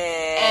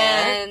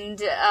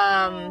 And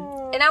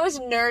I was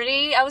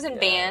nerdy. I was in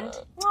band.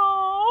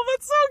 Oh,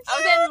 that's so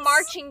cute. I was in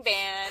marching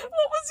band. What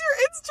was your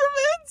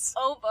instrument?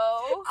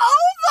 Oboe.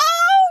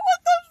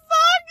 What the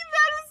fuck?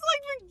 That is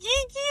like the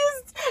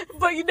geekiest.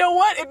 But you know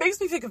what? It makes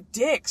me think of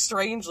dick,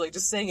 strangely,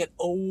 just saying it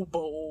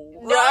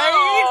oboe. No.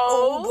 Right?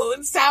 Oboe.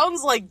 It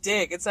sounds like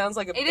dick. It sounds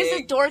like a big It is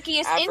the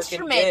dorkiest African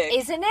instrument, dick.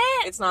 isn't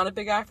it? It's not a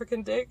big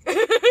African dick. No,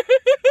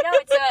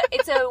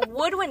 it's a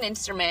woodwind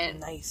instrument.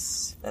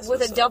 Nice.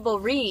 With a double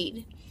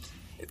reed.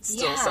 It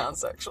still sounds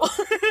sexual.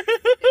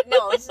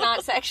 No, it's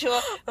not sexual.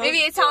 Maybe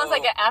it sounds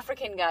like an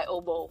African guy,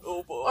 oboe.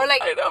 Or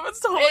like, I know, it's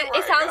totally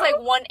it sounds like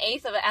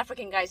 1/8 of an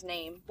African guy's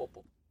name. Oh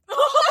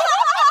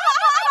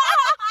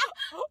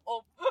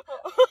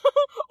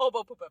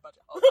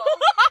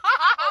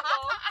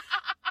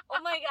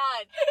my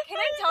god. Can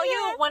I tell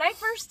you, when I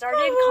first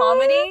started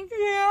comedy,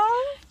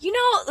 you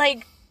know,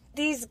 like,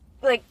 these,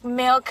 like,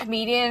 male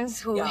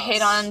comedians who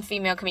hit on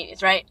female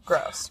comedians, right?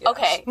 Gross. Yes.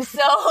 Okay,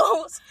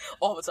 so...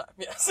 all the time,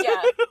 yes.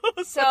 Yeah.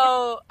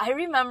 So, I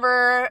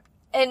remember,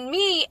 and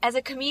me, as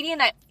a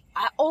comedian, I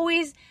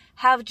always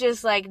have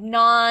just, like,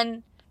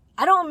 I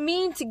don't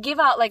mean to give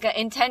out, like, an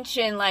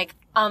intention, like,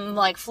 I'm,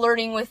 like,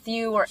 flirting with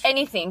you or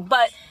anything,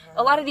 but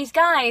a lot of these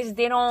guys,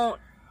 they don't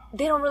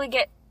really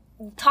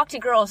talk to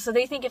girls, so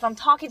they think if I'm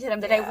talking to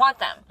them that I want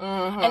them.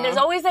 And there's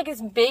always like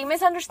this big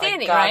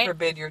misunderstanding, God right? God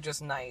forbid you're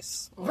just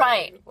nice.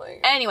 Right.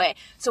 Anyway,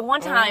 so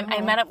one time I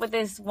met up with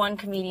this one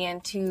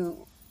comedian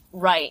to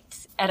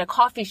write at a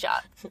coffee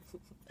shop.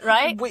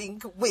 Right?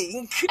 Wink,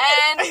 wink.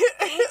 And,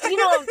 you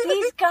know,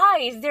 these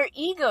guys, their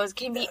egos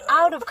can be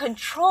out of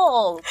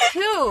control,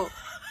 too.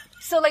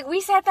 So, like,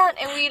 we sat down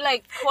and we,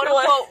 like,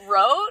 quote-unquote,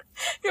 wrote.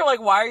 You're like,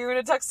 why are you in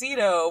a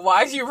tuxedo?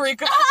 Why do you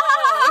reek of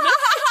cologne?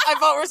 I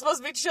thought we were supposed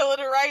to be chilling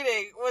and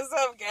writing. What's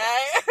up,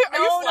 guy? Are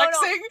you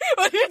flexing?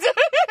 No. What are you doing?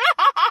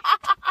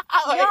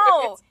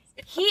 No.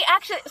 He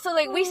actually, so,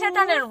 like, we sat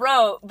down and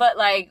wrote, but,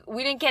 like,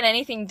 we didn't get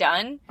anything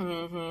done.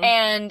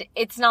 And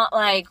it's not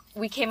like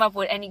we came up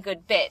with any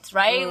good bits,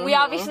 right? We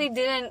obviously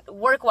didn't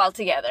work well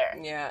together.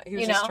 Yeah, he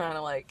was just trying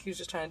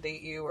to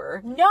date you,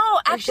 or... No,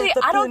 actually,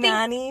 I don't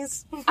I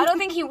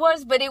think he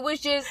was, but it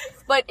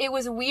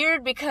was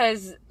weird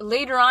because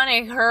later on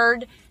I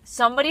heard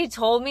somebody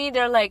told me,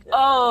 they're like,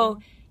 oh,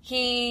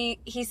 he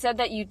said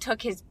that you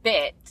took his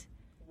bit.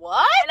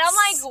 What? And I'm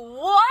like,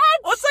 what?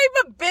 What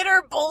type of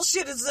bitter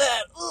bullshit is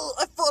that? Ugh,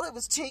 I thought I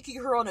was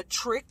taking her on a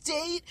trick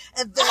date,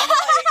 and then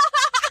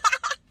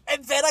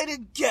and then I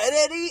didn't get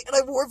any, and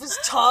I wore this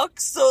tux,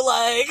 so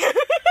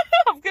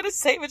I'm gonna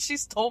say that she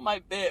stole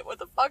my bit. What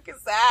the fuck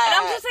is that?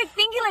 And I'm just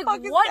thinking,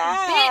 what bit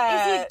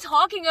is he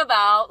talking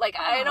about?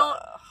 I don't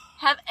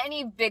have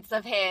any bits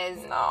of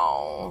his.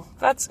 No.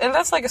 That's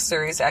a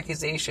serious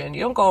accusation. You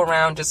don't go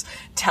around just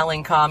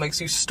telling comics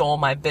you stole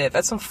my bit.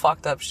 That's some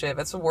fucked up shit.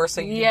 That's the worst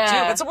thing you could do.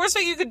 That's the worst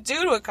thing you could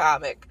do to a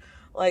comic.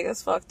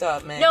 That's fucked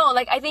up, man. No,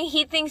 I think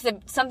he thinks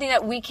that something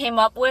that we came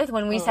up with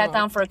when we sat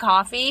down for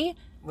coffee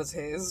was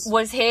his,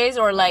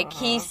 or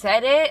he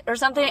said it or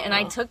something, and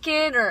I took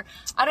it, or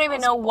I don't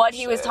even know what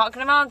he was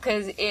talking about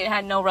because it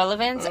had no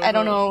relevance. I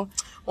don't know.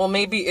 Well,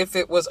 maybe if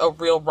it was a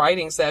real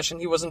writing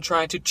session, he wasn't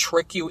trying to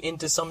trick you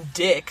into some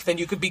dick, then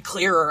you could be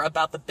clearer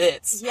about the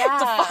bits. Yeah.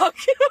 The fuck?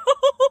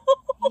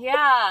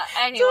 Yeah.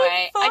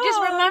 Anyway, I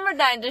just remembered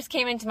that and just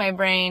came into my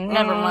brain.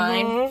 Never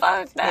mind.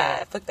 Fuck that.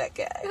 Yeah, fuck that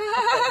guy.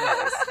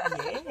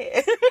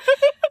 Yeah.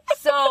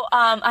 So,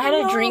 I had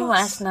a dream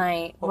last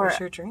night. What was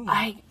your dream?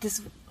 I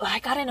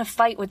got in a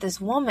fight with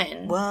this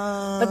woman. What?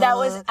 But that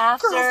was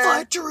after... Girl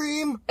fight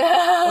dream!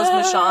 Was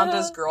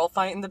Mashanda's Girl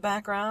Fight in the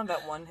background?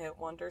 That one-hit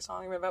wonder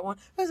song? Remember that one?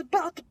 There's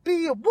about to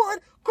be a one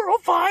girl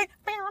fight.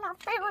 No,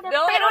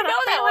 I don't know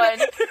that one.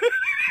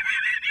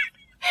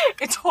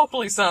 It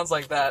totally sounds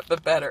like that,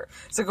 but better.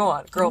 So go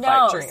on. Girl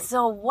fight dream.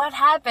 So what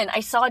happened? I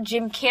saw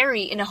Jim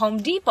Carrey in a Home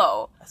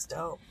Depot. That's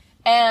dope.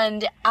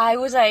 And I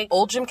was like...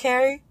 Old Jim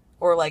Carrey?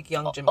 Or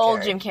young Jim Carrey?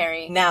 Old Jim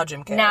Carrey. Now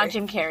Jim Carrey. Now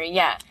Jim Carrey,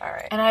 yeah. All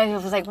right. And I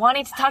was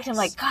wanting to talk to him,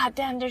 God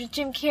damn, there's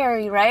Jim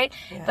Carrey, right?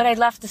 Yeah. But I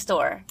left the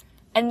store.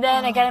 And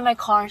then I got in my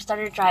car and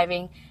started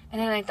driving. And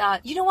then I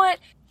thought, you know what?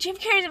 Jim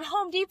Carrey's at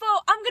Home Depot.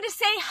 I'm going to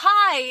say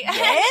hi.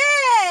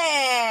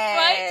 Yeah.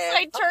 Right? So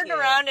I turned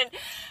around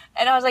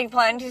and I was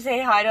planning to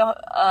say hi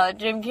to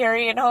Jim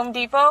Carrey at Home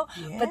Depot.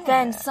 Yeah. But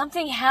then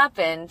something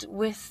happened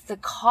with the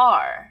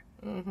car.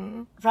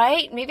 Mm-hmm.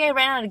 Right? Maybe I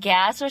ran out of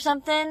gas or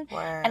something.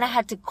 Where? And I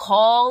had to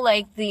call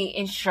the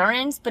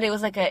insurance, but it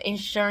was a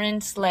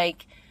insurance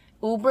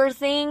Uber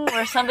thing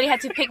where somebody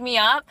had to pick me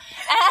up.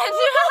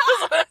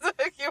 And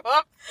pick you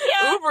up?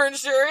 Yeah. Uber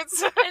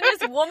insurance. And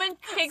this woman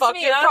picks Fuck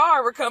me your up.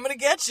 car, we're coming to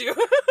get you.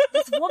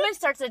 This woman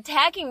starts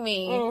attacking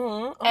me.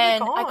 Mm-hmm. Oh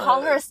and I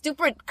call her a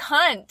stupid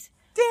cunt.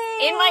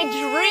 Damn. In my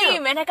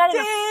dream, and I got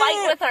in a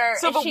fight with her.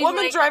 So the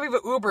woman driving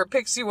the Uber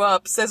picks you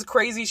up, says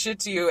crazy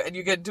shit to you, and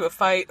you get into a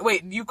fight.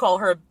 Wait, you call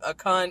her a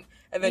cunt,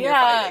 and then you're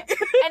fighting.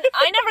 And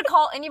I never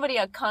call anybody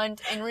a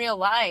cunt in real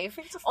life.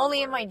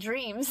 Only in my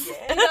dreams.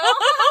 Yeah. Only in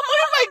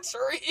my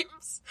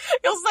dreams.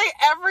 You'll say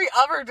every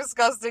other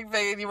disgusting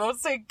thing, and you won't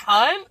say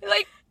cunt?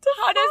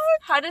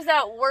 How does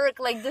that work?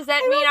 Does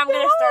that mean I'm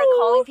gonna start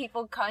calling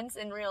people cunts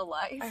in real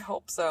life? I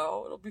hope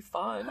so. It'll be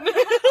fun.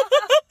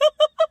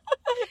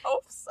 I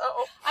hope so.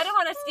 I don't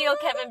want to steal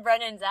Kevin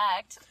Brennan's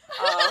act.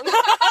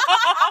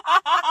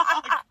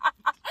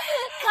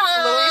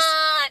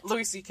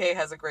 Louis C.K.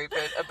 has a great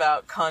bit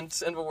about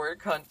cunt and the word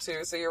cunt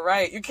too, so you're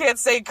right. You can't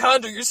say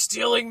cunt or you're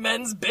stealing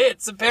men's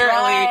bits,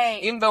 apparently. Right.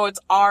 Even though it's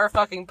our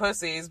fucking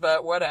pussies,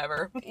 but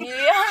whatever. Yeah.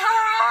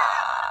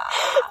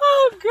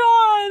 Oh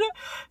god.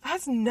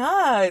 That's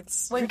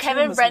nuts. When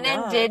Kevin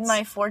Brennan did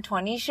my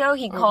 420 show,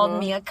 he called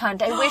me a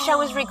cunt. I wish I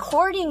was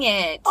recording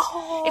it.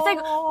 Oh. It's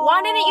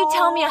why didn't you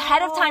tell me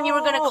ahead of time you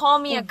were going to call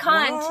me a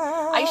cunt?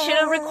 I should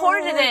have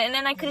recorded it, and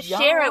then I could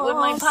share it with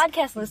my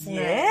podcast listeners.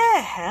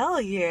 Yeah,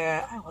 hell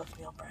yeah. I love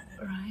Neil Brennan.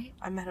 Right?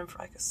 I met him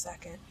for a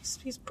second.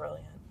 He's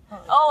brilliant.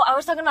 Oh, I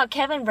was talking about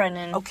Kevin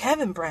Brennan. Oh,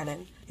 Kevin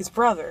Brennan. His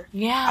brother.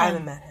 Yeah. I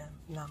haven't met him.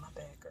 Not my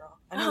bad, girl.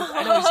 I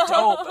know he's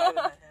dope, but I haven't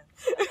met him.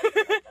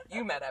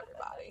 You met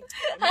everybody.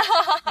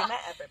 You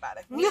met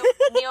everybody.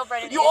 Neil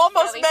Brennan. You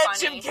almost really met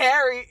funny. Jim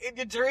Carrey in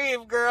your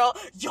dream, girl.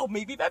 Yo,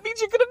 maybe that means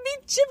you're gonna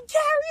meet Jim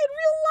Carrey in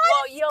real life,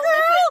 Well, yo, girl.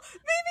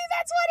 listen. Maybe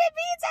that's what it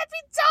means. That'd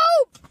be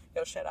dope.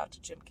 Yo, shout out to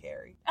Jim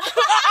Carrey.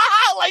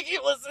 He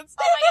listens.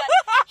 Oh my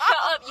god! Shut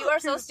up! You are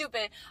so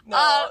stupid.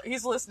 No,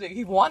 he's listening.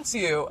 He wants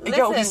you. Listen.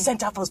 Yo, he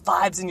sent out those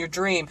vibes in your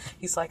dream.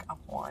 He's like, I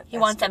want. He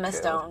wants Emma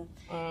Stone.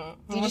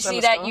 Did you see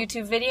that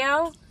YouTube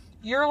video?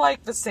 You're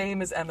the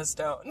same as Emma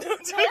Stone.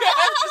 Just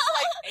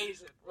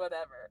Asian,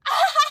 whatever.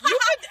 You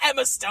could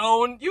Emma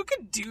Stone. You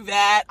could do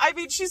that. I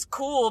mean, she's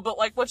cool, but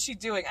what's she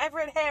doing? I have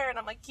red hair and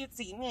I'm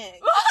cutesy. Oh my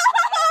god!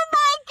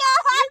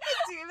 You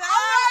could do that.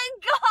 Oh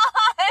my god!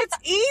 It's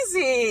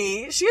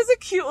easy. She has a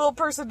cute little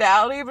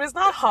personality, but it's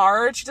not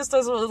hard. She just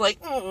does a little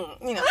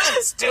Emma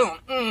Stone.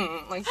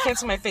 You can't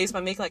see my face, but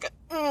I'm making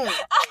Oh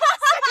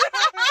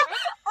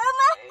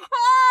my god!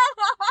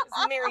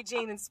 It's Mary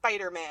Jane and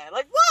Spider-Man.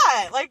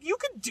 What? You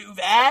could do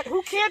that.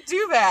 Who can't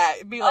do that?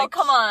 It'd be oh,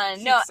 come on.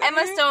 cutesy. No,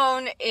 Emma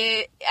Stone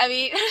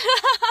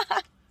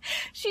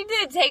she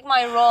did take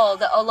my role,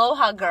 the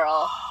Aloha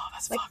girl. Oh,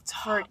 that's fucked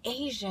up. For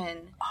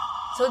Asian.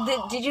 So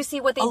did you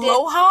see what they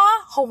Aloha?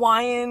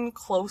 Hawaiian,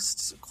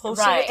 closer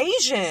Right. to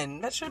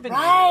Asian. That should have been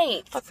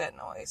right. Fuck that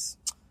noise.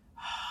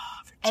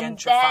 And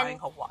gentrifying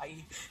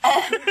Hawaii.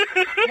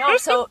 No,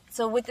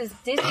 so with this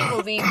Disney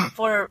movie,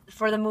 for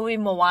the movie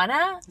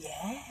Moana,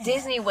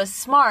 Disney was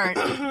smart.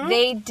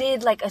 They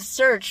did like a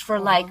search for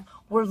like,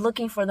 we're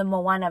looking for the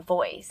Moana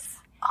voice.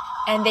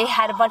 And they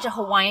had a bunch of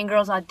Hawaiian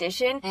girls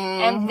audition,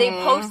 and they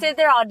posted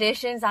their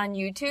auditions on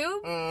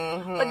YouTube.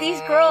 But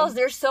these girls,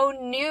 they're so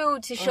new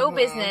to show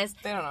business.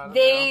 They don't know.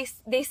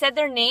 They said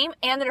their name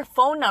and their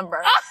phone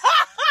number.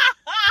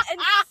 And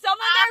some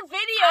of their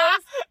videos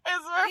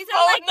is their these phone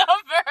are like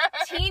number.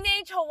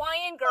 Teenage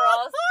Hawaiian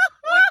girls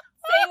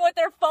saying what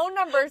their phone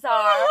numbers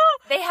are.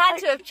 They had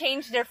to have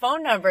changed their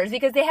phone numbers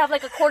because they have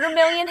like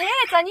 250,000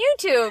 hits on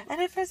YouTube.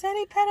 And if there's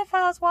any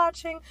pedophiles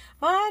watching,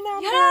 my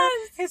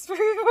number is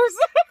 347.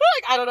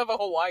 Like, I don't have a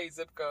Hawaii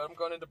zip code. I'm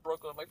going into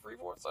Brooklyn. I'm like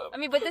 347. I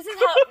mean, but this is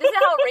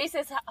how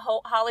racist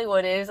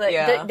Hollywood is.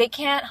 Like, they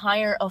can't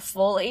hire a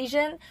full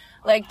Asian.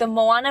 Like the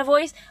Moana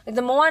voice, like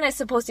the Moana is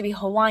supposed to be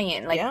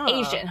Hawaiian, like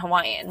Asian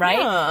Hawaiian, right?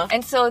 Yeah.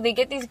 And so they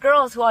get these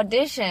girls who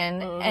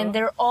audition, and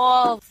they're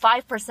all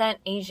 5%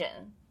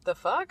 Asian. The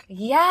fuck?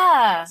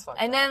 Yeah.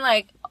 And then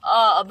like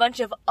a bunch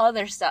of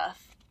other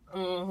stuff.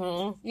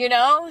 You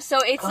know? So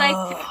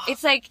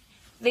it's like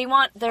they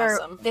want their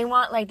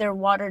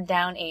watered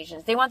down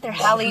Asians. They want their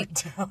Halle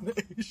down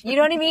Asians. You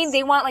know what I mean?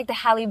 They want like the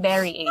Halle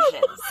Berry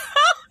Asians.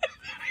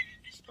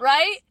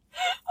 Right?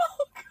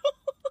 Oh god.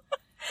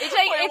 It's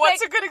like, Wait,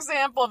 what's a good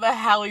example of a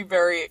Halle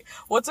Berry?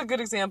 What's a good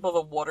example of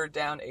a watered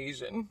down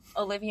Asian?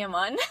 Olivia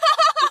Munn.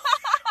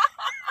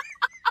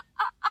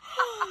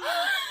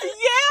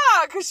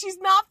 Yeah, because she's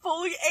not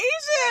fully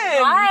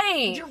Asian.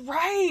 Right. You're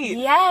right.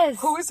 Yes.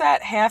 Who is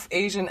that half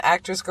Asian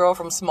actress girl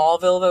from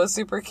Smallville that was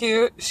super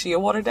cute? Is she a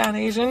watered down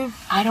Asian?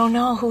 I don't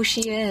know who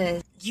she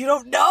is. You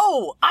don't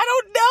know. I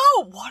don't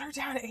know. Watered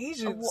down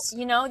Asians.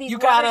 You know, these you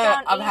watered gotta,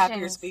 down I'm Asians. happy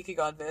you're speaking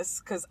on this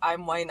because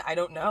I'm white and I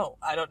don't know.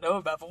 I don't know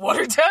about the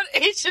watered down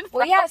Asian.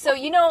 Well, yeah, so,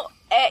 you know,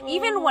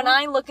 even when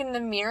I look in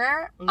the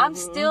mirror, I'm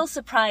still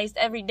surprised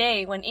every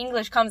day when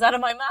English comes out of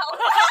my mouth.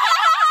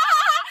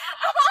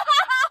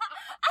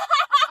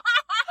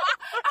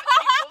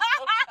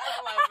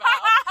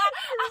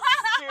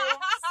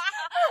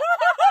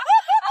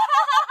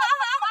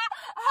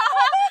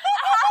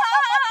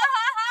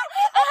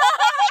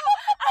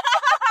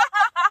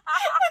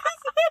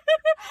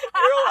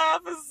 Your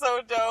laugh is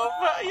so dope.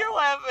 Your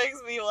laugh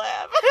makes me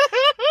laugh.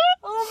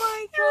 Oh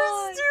my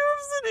god.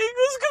 And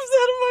English comes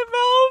out of my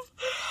mouth.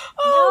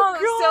 Oh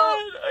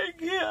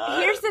god.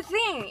 So here's the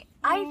thing.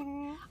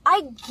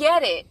 I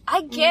get it.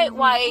 I get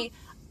why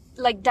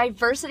like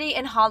diversity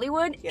in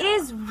Hollywood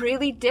is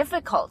really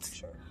difficult.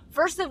 Sure.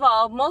 First of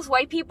all, most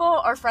white people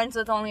are friends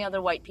with only other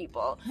white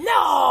people.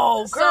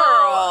 No,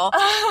 girl.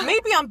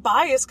 Maybe I'm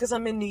biased because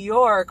I'm in New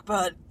York,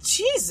 but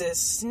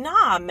Jesus,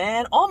 nah,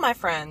 man. All my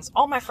friends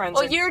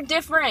Well, you're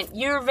different.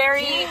 You're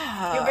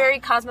very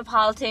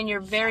cosmopolitan. You're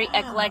very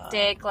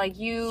eclectic. Like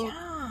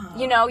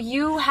you know,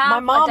 you have my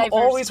mom a diverse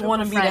always group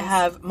wanted of me to friends.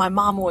 have. My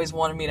mom always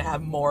wanted me to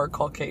have more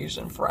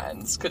Caucasian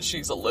friends because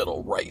she's a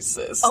little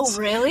racist. Oh,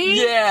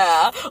 really?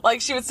 Yeah.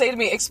 Like she would say to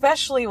me,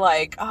 especially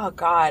like, oh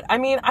God. I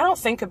mean, I don't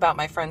think about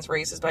my friends'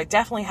 races, but I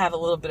definitely have a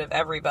little bit of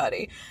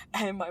everybody.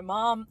 And my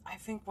mom, I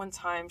think one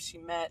time she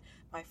met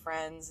my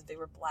friends, they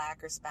were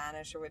black or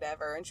Spanish or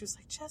whatever, and she was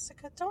like,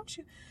 Jessica, don't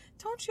you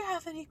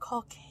have any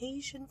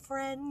Caucasian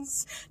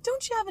friends?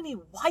 Don't you have any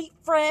white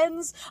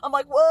friends? I'm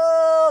like,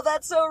 whoa,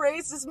 that's so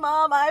racist,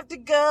 Mom. I have to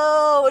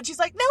go. And she's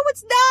like, no,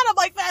 it's not. I'm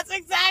like, that's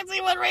exactly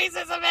what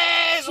racism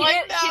is.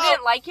 She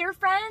didn't like your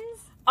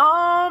friends?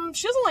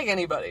 She doesn't like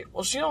anybody.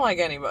 Well, she don't like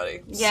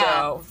anybody. Yeah.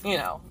 So, you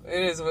know,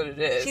 it is what it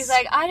is. She's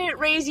like, I didn't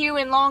raise you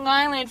in Long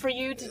Island for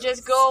you to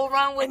just go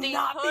run with these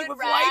not hood be with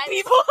rats. white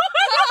people.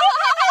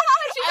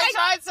 I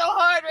tried so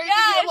hard raising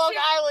you in Long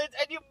Island,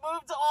 and you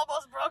moved to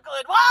almost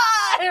Brooklyn.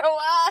 Why?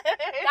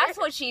 That's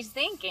what she's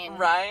thinking.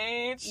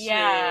 Right?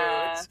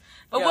 Yeah. Shoot.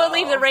 But we'll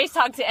leave the race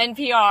talk to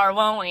NPR,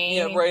 won't we?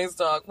 Yeah, race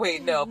talk.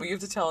 Wait, no, but you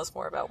have to tell us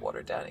more about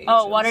watered down Asians.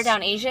 Oh, watered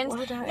down Asians?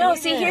 No,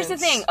 see, here's the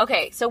thing.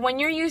 Okay, so when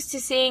you're used to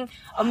seeing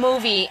a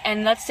movie,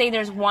 and let's say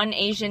there's one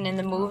Asian in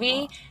the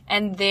movie,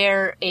 and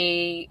they're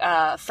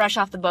a fresh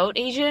off the boat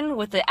Asian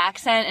with the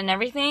accent and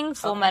everything,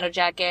 Full Metal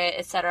Jacket,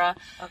 etc.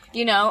 Okay.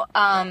 You know,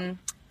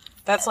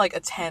 that's like a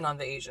 10 on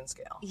the Asian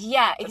scale.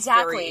 Yeah, That's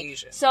exactly. very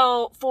Asian.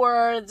 So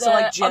for the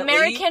like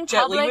American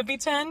Jet public, Li would be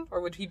 10, or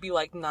would he be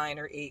like 9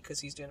 or 8 because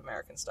he's doing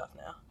American stuff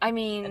now? I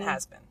mean, and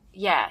has been.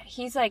 Yeah,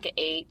 he's like an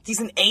 8. He's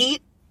an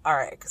 8. All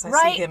right, because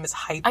I see him as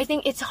hype. I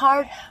think it's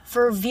hard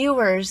for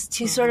viewers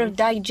to sort of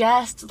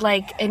digest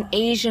like an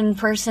Asian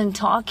person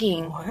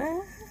talking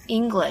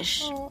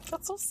English. Oh,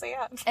 that's so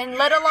sad. And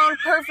let alone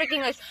perfect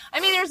English. I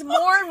mean, there's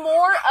more and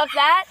more of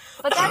that,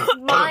 but that's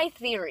my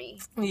theory.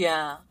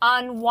 Yeah.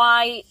 On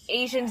why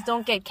Asians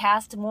don't get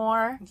cast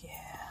more. Yeah.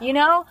 You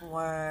know?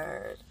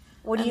 Word.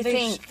 What do you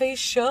think? They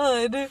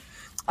should.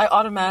 I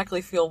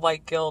automatically feel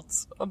white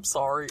guilt. I'm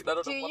sorry. I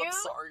don't know what I'm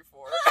sorry for.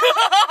 before.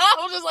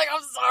 I'm just like,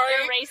 I'm sorry.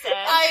 You're racist.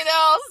 I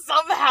know.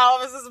 Somehow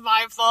this is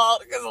my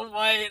fault because I'm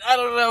white. I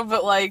don't know.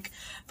 But, like,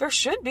 there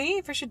should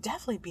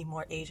definitely be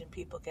more Asian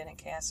people getting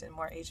cast and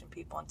more Asian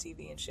people on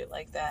TV and shit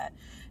like that.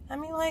 I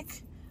mean,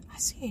 like, I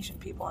see Asian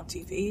people on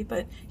TV,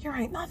 but you're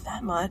right, not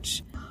that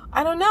much.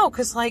 I don't know,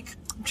 because, like,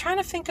 I'm trying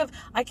to think of,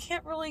 I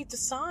can't really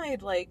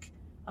decide, like,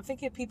 I'm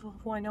thinking of people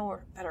who I know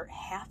that are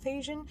half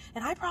Asian,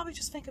 and I probably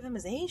just think of them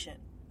as Asian.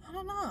 I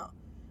don't know.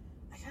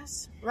 I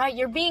guess. Right,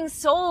 you're being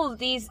sold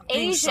these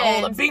Asians.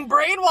 I'm being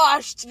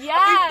brainwashed. Yeah.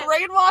 I'm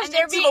being brainwashed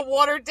into the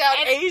watered down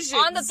Asians.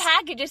 On the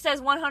package, it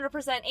says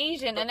 100%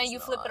 Asian, and then you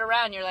flip it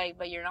around, you're like,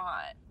 but you're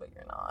not. But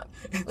you're not.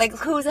 Like,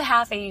 who's a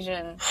half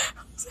Asian?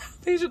 Who's a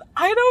half Asian?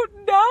 I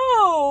don't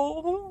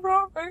know. Who's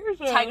half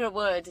Asian? Tiger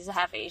Woods is a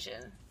half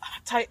Asian.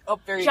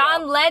 There you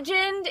John go.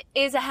 Legend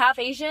is a half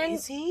Asian.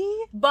 Is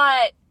he?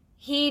 But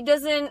he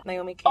doesn't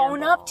Naomi Campbell.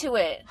 own up to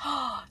it.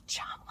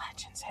 John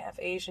Legend's half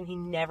Asian. He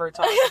never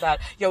talks about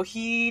it. Yo,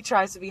 he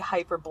tries to be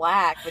hyper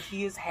black, but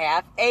he is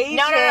half Asian.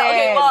 No.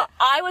 Okay, well,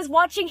 I was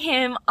watching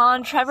him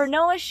on Trevor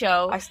Noah's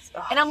show,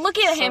 and I'm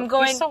looking at him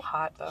going, he's so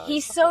hot, though.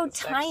 He's so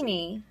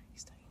tiny.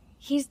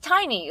 He's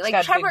tiny. Like,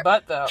 he's got a big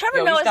butt, though.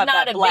 Trevor Noah's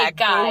not a big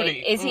guy, booty.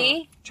 is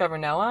he? Trevor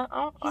Noah?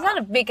 Oh, he's not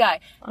a big guy.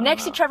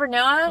 Next to Trevor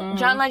Noah,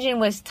 John Legend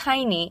was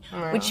tiny,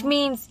 which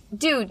means,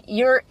 dude,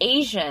 you're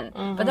Asian.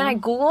 But then I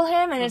Googled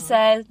him, and it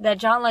says that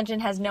John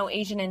Legend has no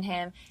Asian in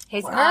him.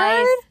 His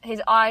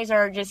eyes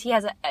are just, he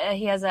has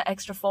a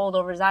extra fold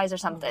over his eyes or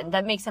something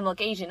that makes him look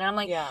Asian. And I'm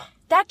like,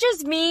 that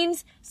just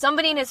means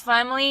somebody in his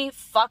family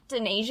fucked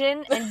an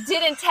Asian and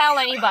didn't tell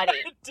anybody.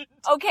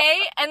 Okay?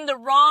 And the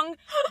wrong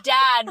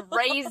dad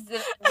raised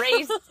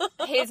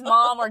his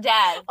mom or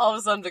dad. All of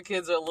a sudden the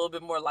kids are a little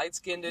bit more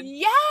light-skinned.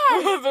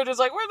 Yes! They're just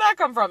like, where'd that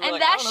come from? And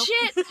like, that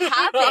shit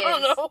happens. I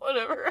don't know,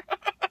 whatever.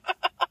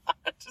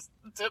 Just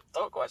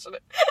don't question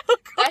it.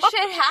 That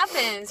shit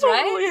happens,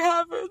 right? Totally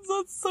happens.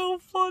 That's so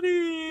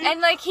funny.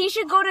 And, like, he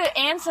should go to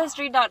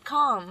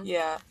Ancestry.com.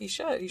 Yeah, he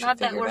should. Not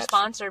that we're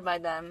sponsored by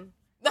them.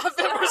 Not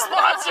that we're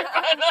sponsored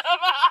by them.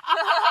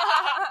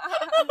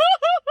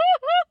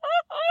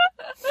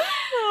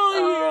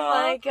 Oh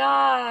my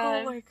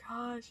god. Oh my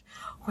gosh.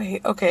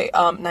 Wait, okay,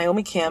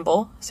 Naomi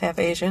Campbell is half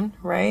Asian,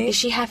 right? Is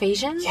she half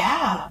Asian?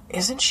 Yeah,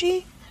 isn't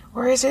she?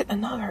 Or is it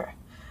another?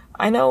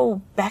 I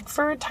know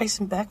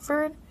Tyson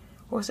Beckford.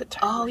 Or was it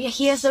Tyson? Oh yeah,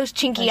 he has those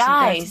chinky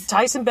eyes.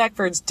 Tyson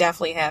Beckford's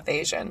definitely half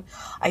Asian.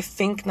 I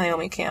think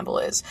Naomi Campbell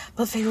is.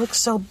 But they look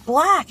so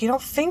black. You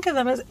don't think of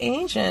them as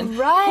Asian.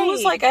 Right.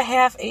 Who's like a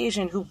half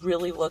Asian who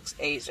really looks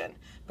Asian?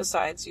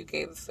 Besides, you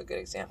gave a good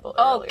example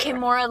earlier.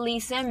 Kimora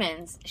Lee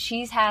Simmons.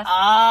 She's half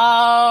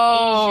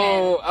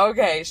Asian. Asian.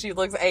 Okay, she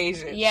looks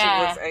Asian.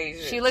 Yeah. She looks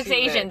Asian. She looks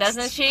Asian,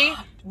 doesn't she?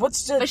 But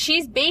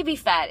she's baby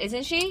fat,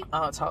 isn't she?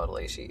 Oh,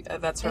 totally.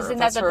 That's her. Isn't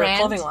that's that the her brand?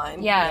 clothing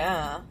line. Yeah.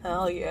 Yeah.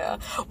 Hell yeah.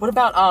 What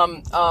about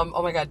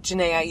oh my god,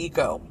 Jhené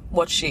Aiko?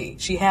 What's she?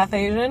 She half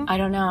Asian? I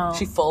don't know.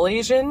 She full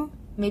Asian?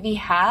 Maybe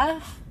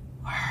half?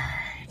 Word.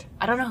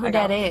 I don't know who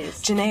that is.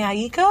 Jhené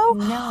Aiko?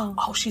 No.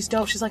 Oh, she's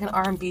dope. She's like an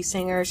R&B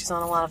singer. She's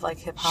on a lot of like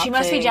hip hop. She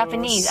must be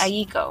Japanese.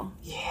 Aiko.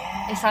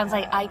 Yeah. It sounds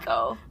like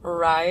Aiko.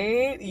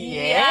 Right?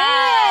 Yeah.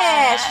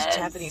 Yes. She's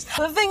Japanese.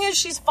 The thing is,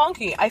 she's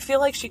funky. I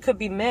feel like she could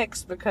be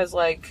mixed because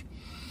like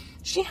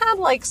she had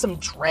like some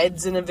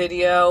dreads in a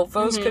video.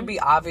 Those could be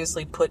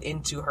obviously put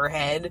into her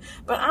head,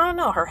 but I don't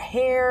know. Her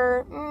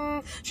hair,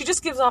 she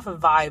just gives off a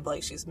vibe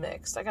like she's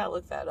mixed. I gotta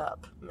look that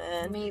up,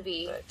 man.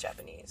 Maybe. But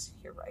Japanese,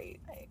 you're right.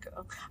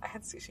 Aiko. I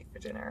had sushi for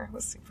dinner. It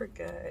was super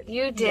good.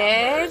 You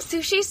did?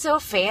 Sushi's so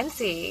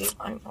fancy.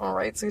 I know,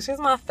 right? Sushi's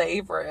my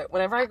favorite.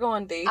 Whenever I go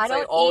on dates, I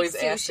don't always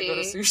eat ask to go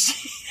to sushi.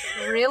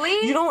 sushi.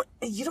 Really? You don't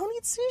eat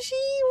sushi?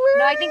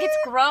 No, I think it's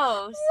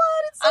gross.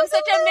 What? It's I'm so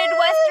such a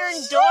Midwestern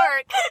delicious.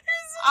 dork.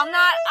 You're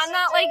I'm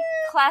not like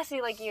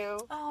classy like you.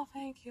 Oh,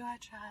 thank you. I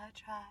try.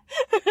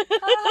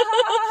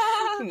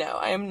 No,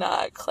 I am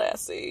not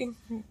classy.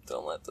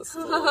 Don't let this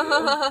fool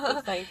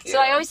you. Thank you. So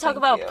I always talk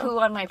about you. poo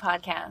on my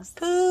podcast.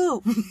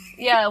 Poo.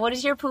 Yeah, what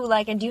is your poo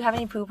like? And do you have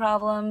any poo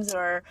problems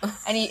or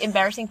any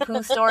embarrassing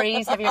poo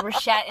stories? Have you ever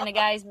shat in a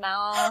guy's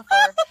mouth?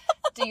 Or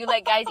do you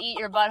let guys eat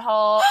your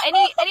butthole?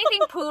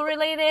 Anything poo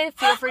related,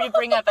 feel free to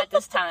bring up at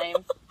this time.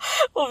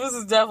 Well, this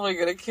is definitely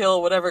going to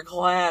kill whatever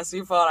class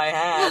you thought I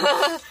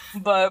had.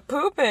 But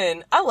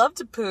pooping. I love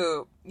to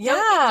poop. Yeah.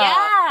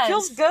 Yes.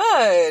 Feels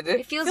good.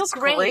 It feels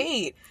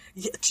great.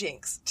 Yeah,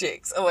 jinx.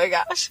 Oh my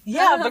gosh.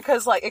 Yeah,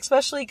 because like,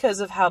 especially because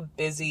of how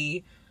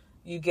busy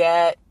you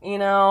get, you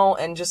know,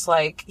 and just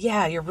like,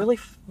 yeah, you're really,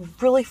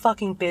 really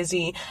fucking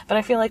busy. But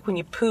I feel like when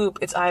you poop,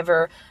 it's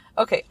either,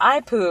 okay,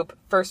 I poop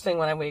first thing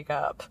when I wake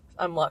up.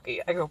 I'm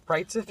lucky. I go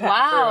right to the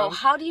bathroom. Wow,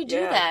 how do you do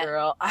that?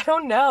 Girl. I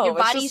don't know. Your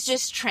body's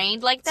just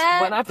trained like that?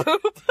 When I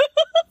poop.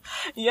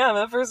 Yeah,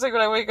 the first thing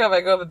when I wake up, I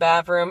go to the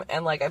bathroom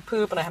and like I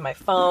poop and I have my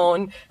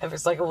phone and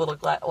there's like a little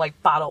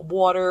like bottle of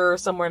water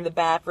somewhere in the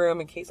bathroom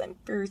in case I'm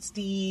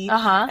thirsty.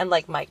 Uh-huh. And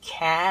like my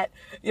cat.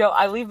 Yo,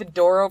 I leave the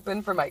door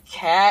open for my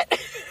cat.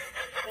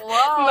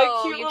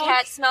 Whoa, cute your little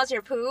cat smells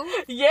your poo?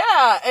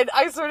 Yeah, and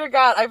I swear to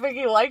God, I think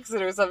he likes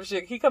it or some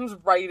shit. He comes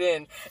right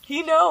in.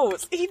 He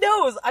knows.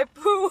 I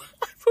poo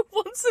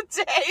once a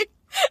day.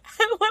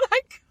 And when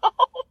I go,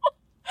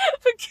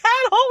 the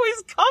cat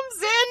always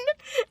comes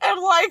in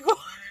and like,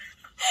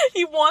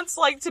 he wants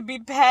like to be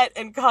pet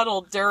and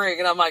cuddled during,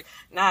 and I'm like,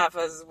 nah, if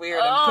it's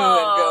weird, I'm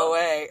pooing, go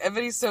away. And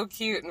then he's so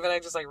cute, and then I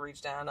just like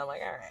reach down, and I'm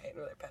like, all right,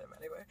 and I pet him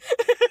anyway.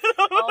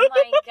 Oh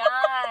my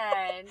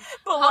God.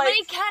 But How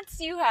many cats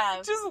do you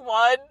have? Just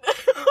one.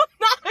 I'm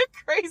not a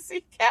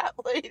crazy cat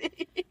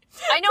lady.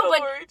 I know, Don't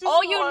but worry, just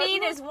all you one.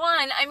 need is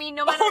one. I mean,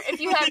 no matter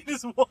if you have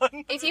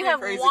if you have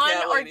crazy 1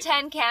 cat or lady.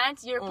 10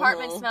 cats, your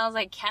apartment smells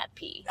like cat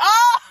pee.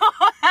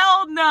 Oh,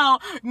 hell no.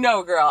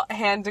 No, girl.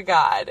 Hand to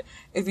God.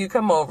 If you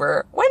come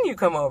over, when you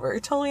come over, you're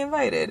totally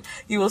invited.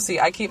 You will see.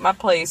 I keep my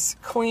place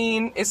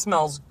clean. It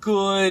smells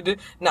good.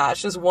 Nah,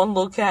 it's just one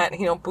little cat, and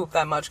he don't poop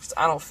that much because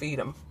I don't feed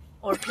him.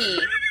 Or pee.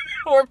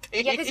 Or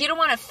pee. Yeah, because you don't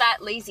want a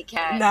fat, lazy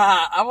cat.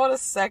 Nah, I want a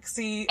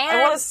sexy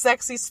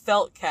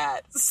svelte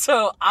cat.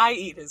 So I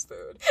eat his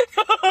food.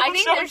 I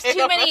think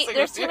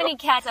there's too many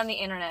cats on the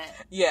internet.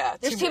 Yeah.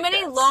 There's too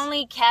many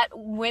lonely cat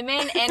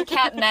women and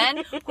cat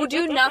men who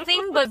do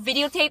nothing but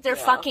videotape their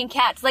fucking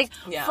cats. Like,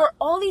 for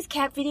all these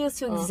cat videos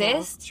to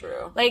exist,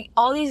 true. like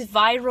all these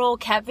viral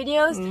cat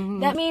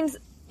videos, that means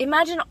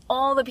imagine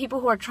all the people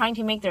who are trying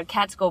to make their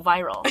cats go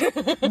viral.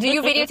 Do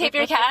you videotape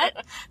your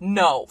cat?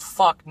 No.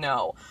 Fuck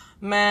no.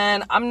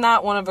 Man, I'm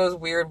not one of those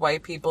weird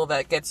white people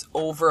that gets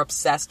over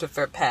obsessed with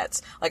their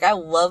pets. Like, I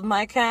love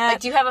my cat.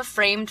 Like, do you have a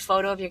framed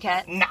photo of your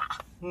cat?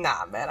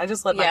 Nah, man. I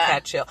just let my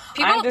cat chill.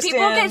 People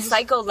get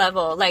psycho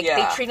level. Like,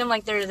 they treat them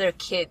like they're their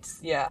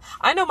kids. Yeah.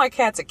 I know my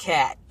cat's a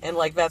cat, and,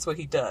 like, that's what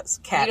he does.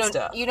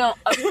 Stuff. You don't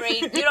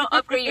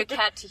upgrade your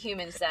cat to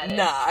human status.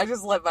 Nah, I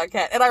just let my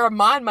cat. And I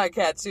remind my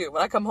cat, too.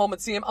 When I come home and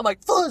see him, I'm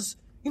like, Fuzz,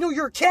 you know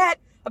you're a cat.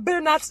 I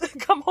better not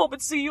come home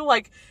and see you,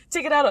 like,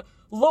 taking out a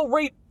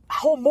low-rate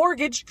home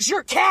mortgage because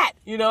you're a cat.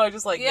 You know, I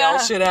just like yell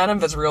shit at him.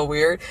 That's real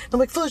weird. I'm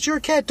like, Fuzz, you're a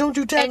cat. Don't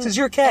do taxes.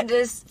 You're a cat. And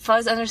does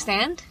Fuzz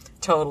understand?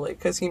 Totally,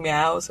 because he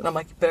meows, and I'm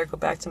like, you better go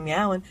back to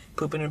meowing,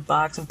 pooping in a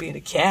box, and being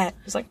a cat.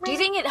 He's like, do you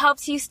think it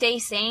helps you stay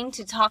sane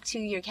to talk to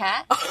your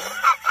cat?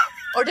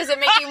 Or does it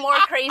make you more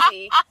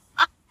crazy?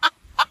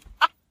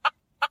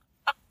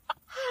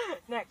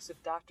 Next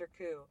with Dr.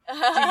 Koo.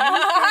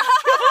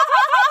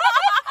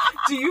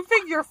 Do you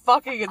think you're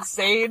fucking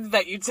insane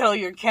that you tell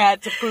your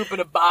cat to poop in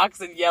a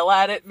box and yell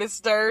at it, Miss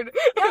Stern?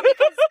 No,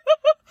 because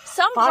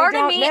some part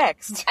of me,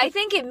 next. I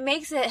think it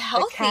makes it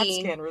healthy. The CAT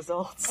scan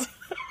results.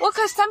 Well,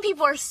 because some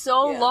people are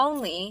so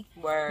lonely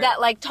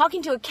that, like,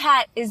 talking to a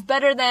cat is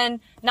better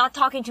than not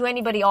talking to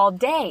anybody all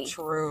day.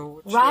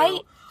 True.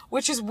 Right?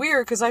 Which is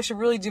weird, because I should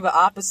really do the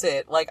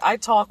opposite. Like, I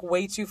talk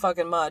way too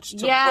fucking much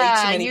to way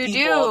too many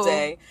people all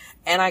day,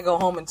 and I go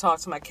home and talk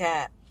to my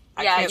cat.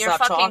 I can't you're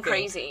stop fucking talking.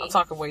 crazy. I'm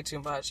talking way too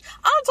much.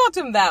 I don't talk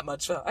to him that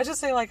much, though. I just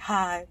say, like,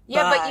 hi,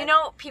 yeah, bye. But you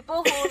know,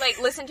 people who, like,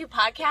 listen to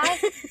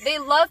podcasts, they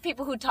love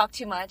people who talk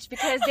too much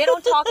because they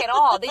don't talk at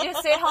all. They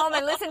just sit home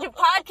and listen to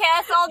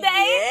podcasts all day.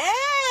 Yeah.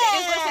 They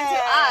just listen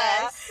to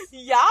us.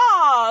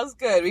 Yeah, it's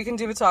good. We can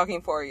do the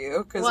talking for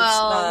you, because it's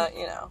not,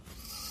 you know.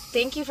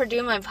 Thank you for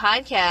doing my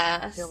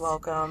podcast. You're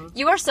welcome.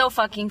 You are so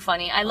fucking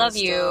funny. I love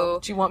you.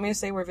 Do you want me to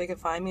say where they can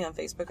find me on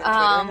Facebook and Twitter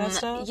and that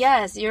stuff?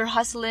 Yes, you're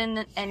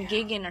hustling and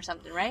gigging or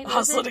something, right?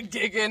 Hustling and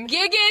gigging.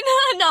 Gigging?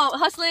 No,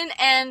 hustling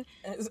and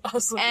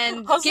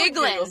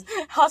giggling.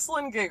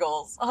 Hustling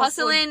giggles.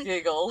 Hustling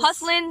giggles.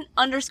 Hustling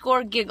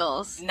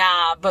 _giggles.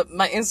 Nah, but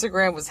my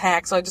Instagram was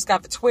hacked, so I just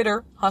got the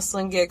Twitter,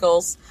 Hustling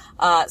Giggles,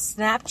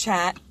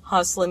 Snapchat,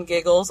 Hustling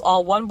Giggles,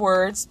 all one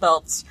word,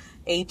 spelt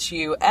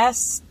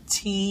HUSTLINGIGGLES.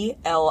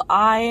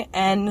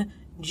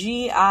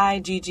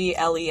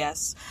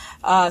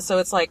 So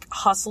it's like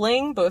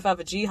hustling, but without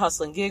a G,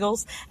 Hustling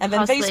Giggles. And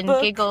then Hustling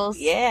Facebook. Giggles.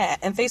 Yeah.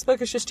 And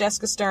Facebook is just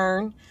Jessica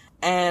Stern.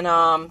 And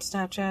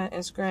Snapchat,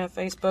 Instagram,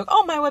 Facebook.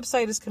 Oh, my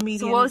website is comedian.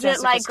 So what was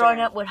Jessica it like Stern.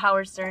 growing up with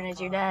Howard Stern as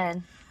your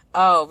dad?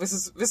 Oh, this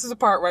is a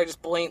part where I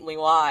just blatantly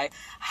lie.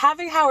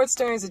 Having Howard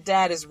Stern as a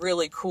dad is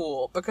really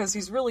cool because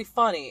he's really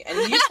funny, and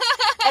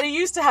he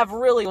used to have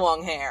really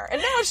long hair,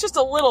 and now it's just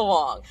a little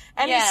long.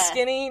 And he's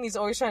skinny, and he's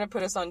always trying to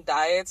put us on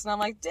diets, and I'm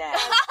like, Dad,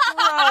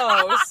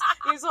 gross.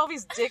 He has all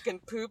these dick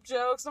and poop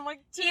jokes. I'm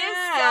like,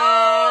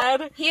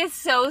 Dad. He is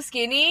so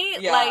skinny.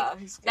 Yeah, like,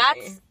 he's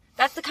skinny.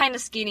 That's the kind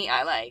of skinny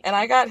I like. And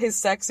I got his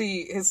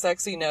sexy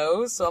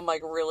nose, so I'm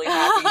like really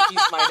happy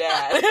he's my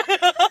dad.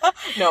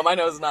 No, my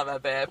nose is not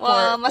that bad.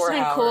 Well, it must have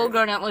been Howard. cool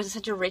growing up with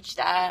such a rich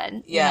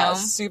dad. Yeah, you know?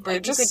 super.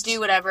 Like, you could do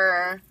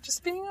whatever.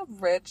 Just being a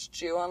rich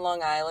Jew on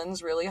Long Island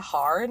is really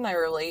hard, and I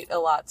relate a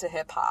lot to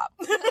hip hop.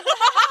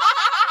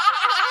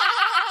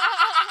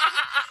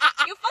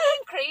 You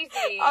fucking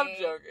crazy. I'm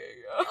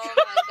joking. Oh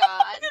my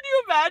god. Can you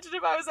imagine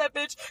if I was that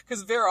bitch?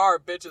 Because there are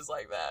bitches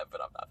like that,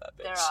 but I'm not that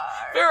bitch.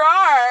 There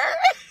are.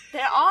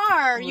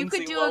 You Lindsay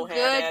could do a Lohan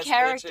good ass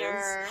character.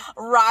 bitches.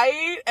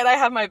 Right? And I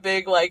have my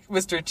big, like,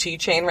 Mr. Chi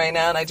chain right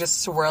now, and I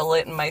just swirl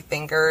it in my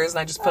fingers, and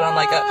I just put on,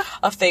 like,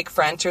 a fake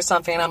French or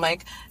something, and I'm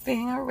like,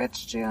 being a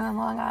rich Jew on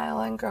Long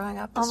Island growing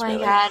up is really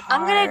God.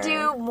 hard. I'm gonna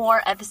do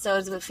more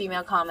episodes with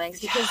female comics,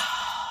 because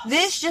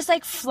this just,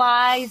 like,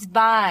 flies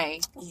by.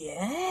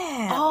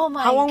 Yeah. Oh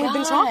my god. How long have we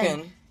been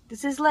talking?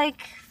 This is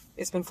like...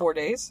 It's been 4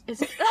 days.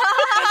 Is It's it... been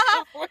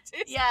 4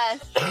 days.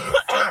 Yes.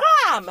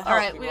 All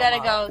Alright, we gotta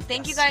go.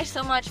 Thank you guys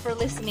so much for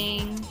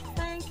listening.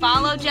 Thank you.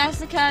 Follow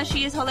Jessica.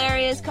 She is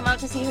hilarious. Come out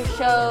to see her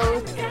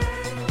show.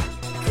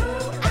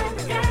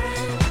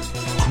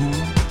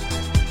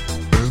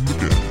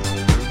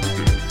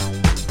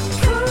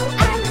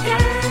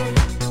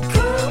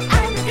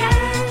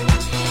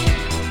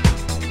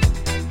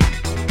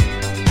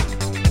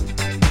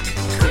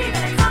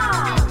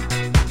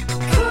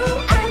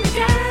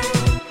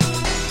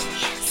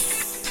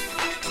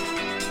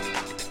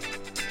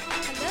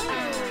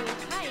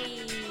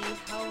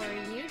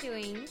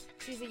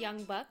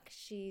 Buck.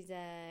 She's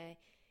a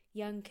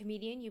young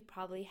comedian you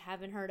probably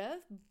haven't heard of,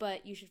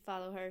 but you should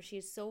follow her. She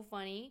is so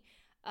funny.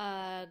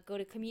 Go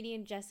to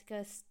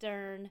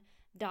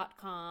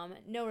comedianjessicastern.com.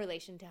 No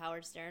relation to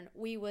Howard Stern.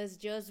 We was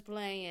just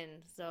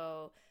playing,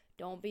 so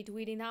don't be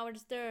tweeting Howard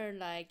Stern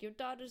like, your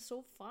daughter's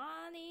so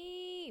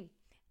funny.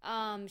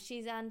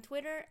 She's on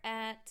Twitter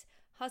at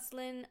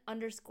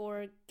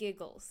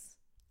hustlin_giggles.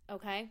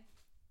 Okay?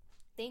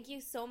 Thank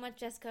you so much,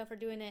 Jessica, for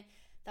doing it.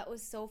 That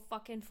was so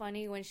fucking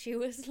funny when she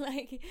was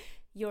like,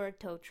 you're a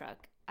tow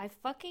truck. I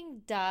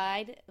fucking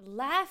died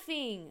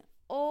laughing.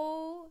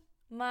 Oh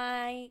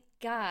my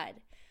god.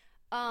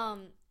 I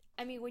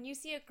mean, when you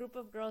see a group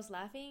of girls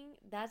laughing,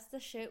 that's the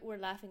shit we're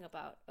laughing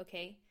about,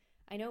 okay?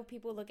 I know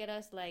people look at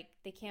us like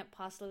they can't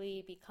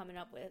possibly be coming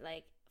up with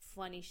like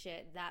funny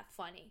shit that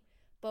funny.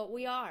 But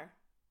we are,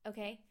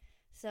 okay?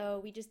 So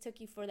we just took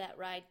you for that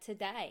ride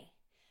today.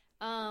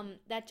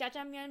 That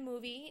Jajangmyeon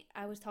movie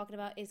I was talking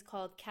about is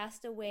called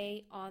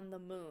Castaway on the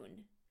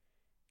Moon.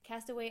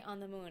 Castaway on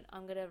the Moon.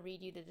 I'm gonna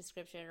read you the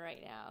description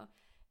right now.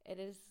 It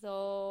is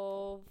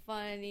so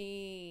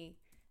funny.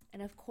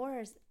 And of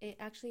course, it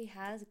actually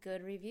has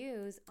good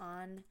reviews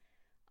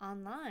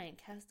online.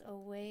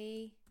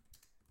 Castaway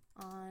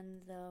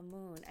on the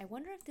Moon. I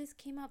wonder if this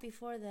came out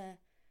before the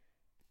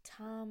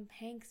Tom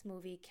Hanks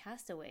movie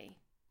Castaway.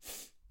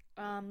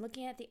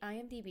 Looking at the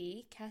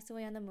IMDb,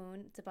 Castaway on the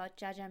Moon, it's about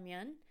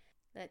Jajangmyeon.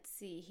 Let's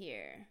see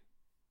here.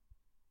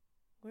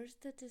 Where's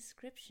the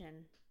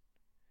description?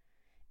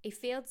 A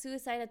failed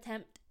suicide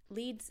attempt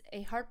leads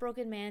a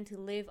heartbroken man to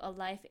live a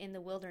life in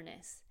the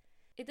wilderness.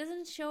 It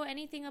doesn't show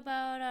anything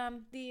about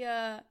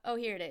oh,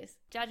 here it is.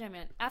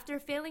 Jajangmyeon. After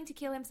failing to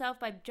kill himself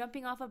by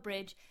jumping off a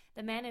bridge,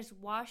 the man is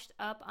washed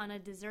up on a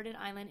deserted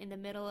island in the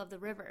middle of the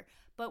river,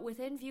 but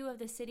within view of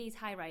the city's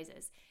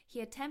high-rises. He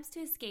attempts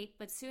to escape,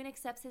 but soon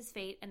accepts his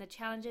fate and the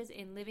challenges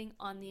in living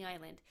on the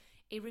island.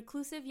 A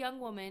reclusive young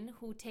woman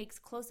who takes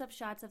close-up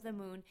shots of the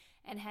moon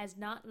and has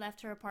not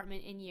left her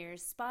apartment in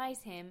years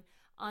spies him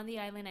on the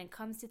island and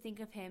comes to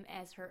think of him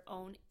as her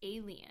own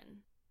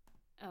alien.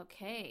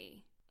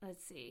 Okay,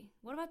 let's see.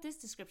 What about this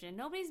description?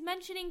 Nobody's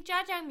mentioning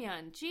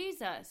Jajangmyeon.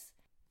 Jesus.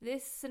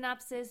 This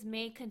synopsis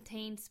may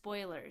contain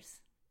spoilers.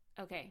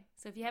 Okay,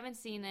 so if you haven't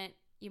seen it,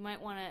 you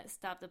might want to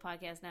stop the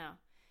podcast now.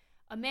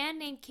 A man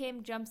named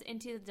Kim jumps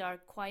into the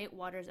dark, quiet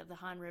waters of the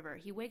Han River.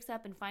 He wakes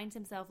up and finds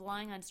himself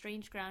lying on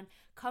strange ground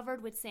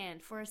covered with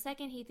sand. For a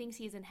second, he thinks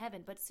he is in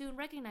heaven, but soon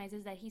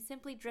recognizes that he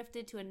simply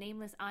drifted to a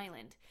nameless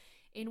island.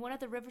 In one of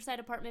the riverside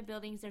apartment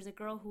buildings, there's a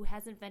girl who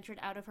hasn't ventured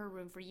out of her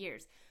room for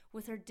years.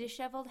 With her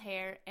disheveled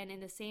hair and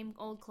in the same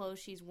old clothes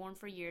she's worn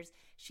for years,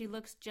 she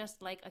looks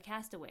just like a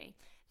castaway.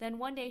 Then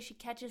one day, she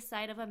catches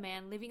sight of a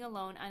man living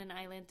alone on an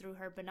island through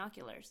her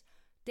binoculars.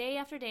 Day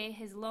after day,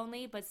 his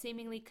lonely but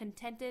seemingly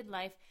contented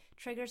life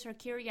triggers her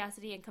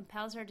curiosity and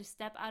compels her to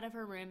step out of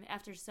her room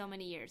after so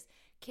many years.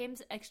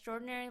 Kim's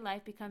extraordinary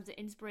life becomes the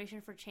inspiration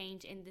for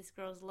change in this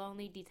girl's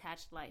lonely,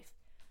 detached life.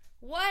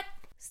 What?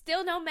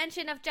 Still no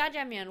mention of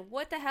Jajangmyeon.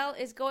 What the hell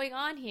is going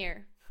on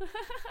here?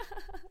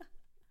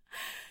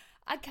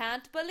 I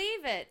can't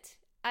believe it.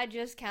 I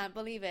just can't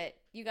believe it.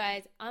 You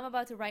guys, I'm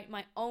about to write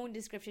my own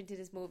description to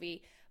this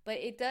movie, but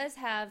it does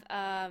have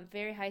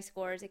very high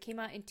scores. It came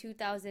out in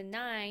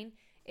 2009.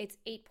 It's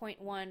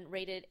 8.1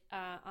 rated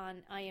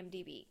on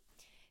IMDb.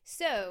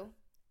 So,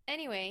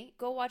 anyway,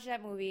 go watch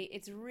that movie.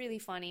 It's really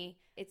funny.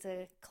 It's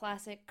a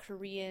classic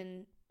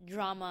Korean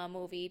drama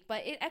movie,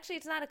 but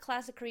it's not a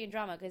classic Korean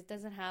drama because it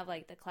doesn't have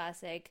like the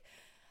classic,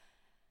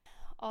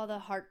 all the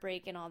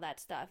heartbreak and all that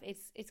stuff.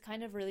 It's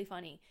kind of really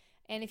funny.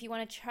 And if you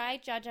want to try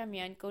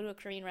Jajangmyeon, go to a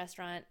Korean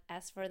restaurant,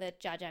 ask for the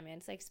Jajangmyeon.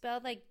 It's like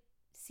spelled like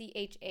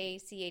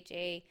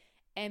CHACHAMYUN,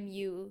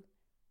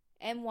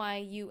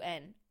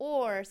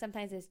 or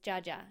sometimes it's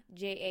Jaja,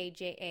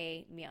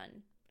 JAJA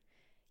Myeon.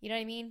 You know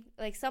what I mean?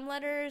 Like some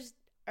letters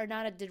are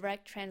not a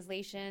direct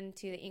translation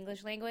to the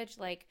English language.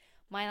 Like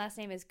my last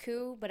name is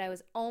Koo, but I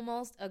was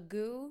almost a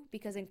Gu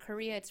because in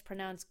Korea it's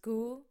pronounced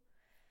Gu.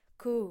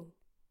 Cool.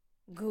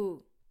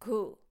 Goo.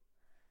 Cool.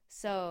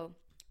 So,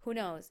 who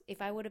knows?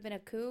 If I would have been a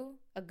goo,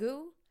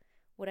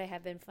 would I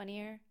have been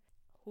funnier?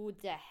 Who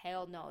the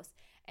hell knows?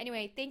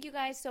 Anyway, thank you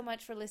guys so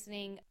much for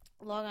listening.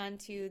 Log on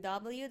to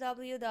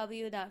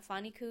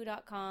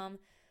www.funnycoo.com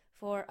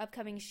for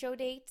upcoming show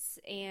dates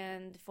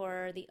and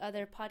for the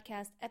other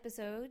podcast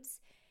episodes.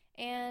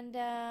 And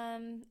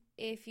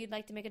if you'd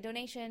like to make a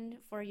donation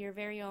for your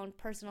very own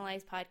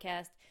personalized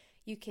podcast,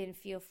 you can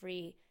feel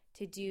free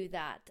to do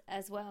that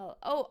as well.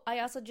 Oh, I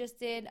also just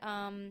did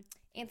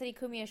Anthony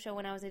Cumia's show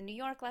when I was in New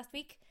York last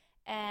week,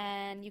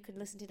 and you could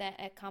listen to that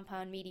at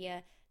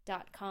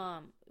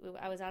compoundmedia.com.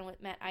 I was on with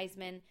Matt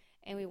Eisman,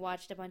 and we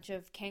watched a bunch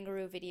of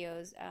kangaroo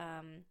videos,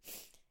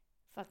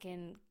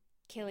 fucking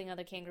killing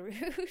other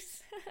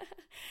kangaroos.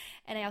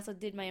 And I also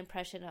did my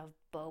impression of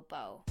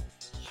Bobo.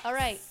 All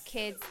right,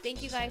 kids,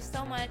 thank you guys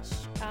so much.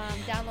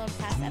 Download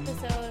past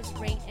episodes,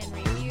 rate and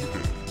review,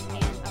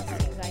 and I'll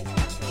see you guys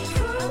next week.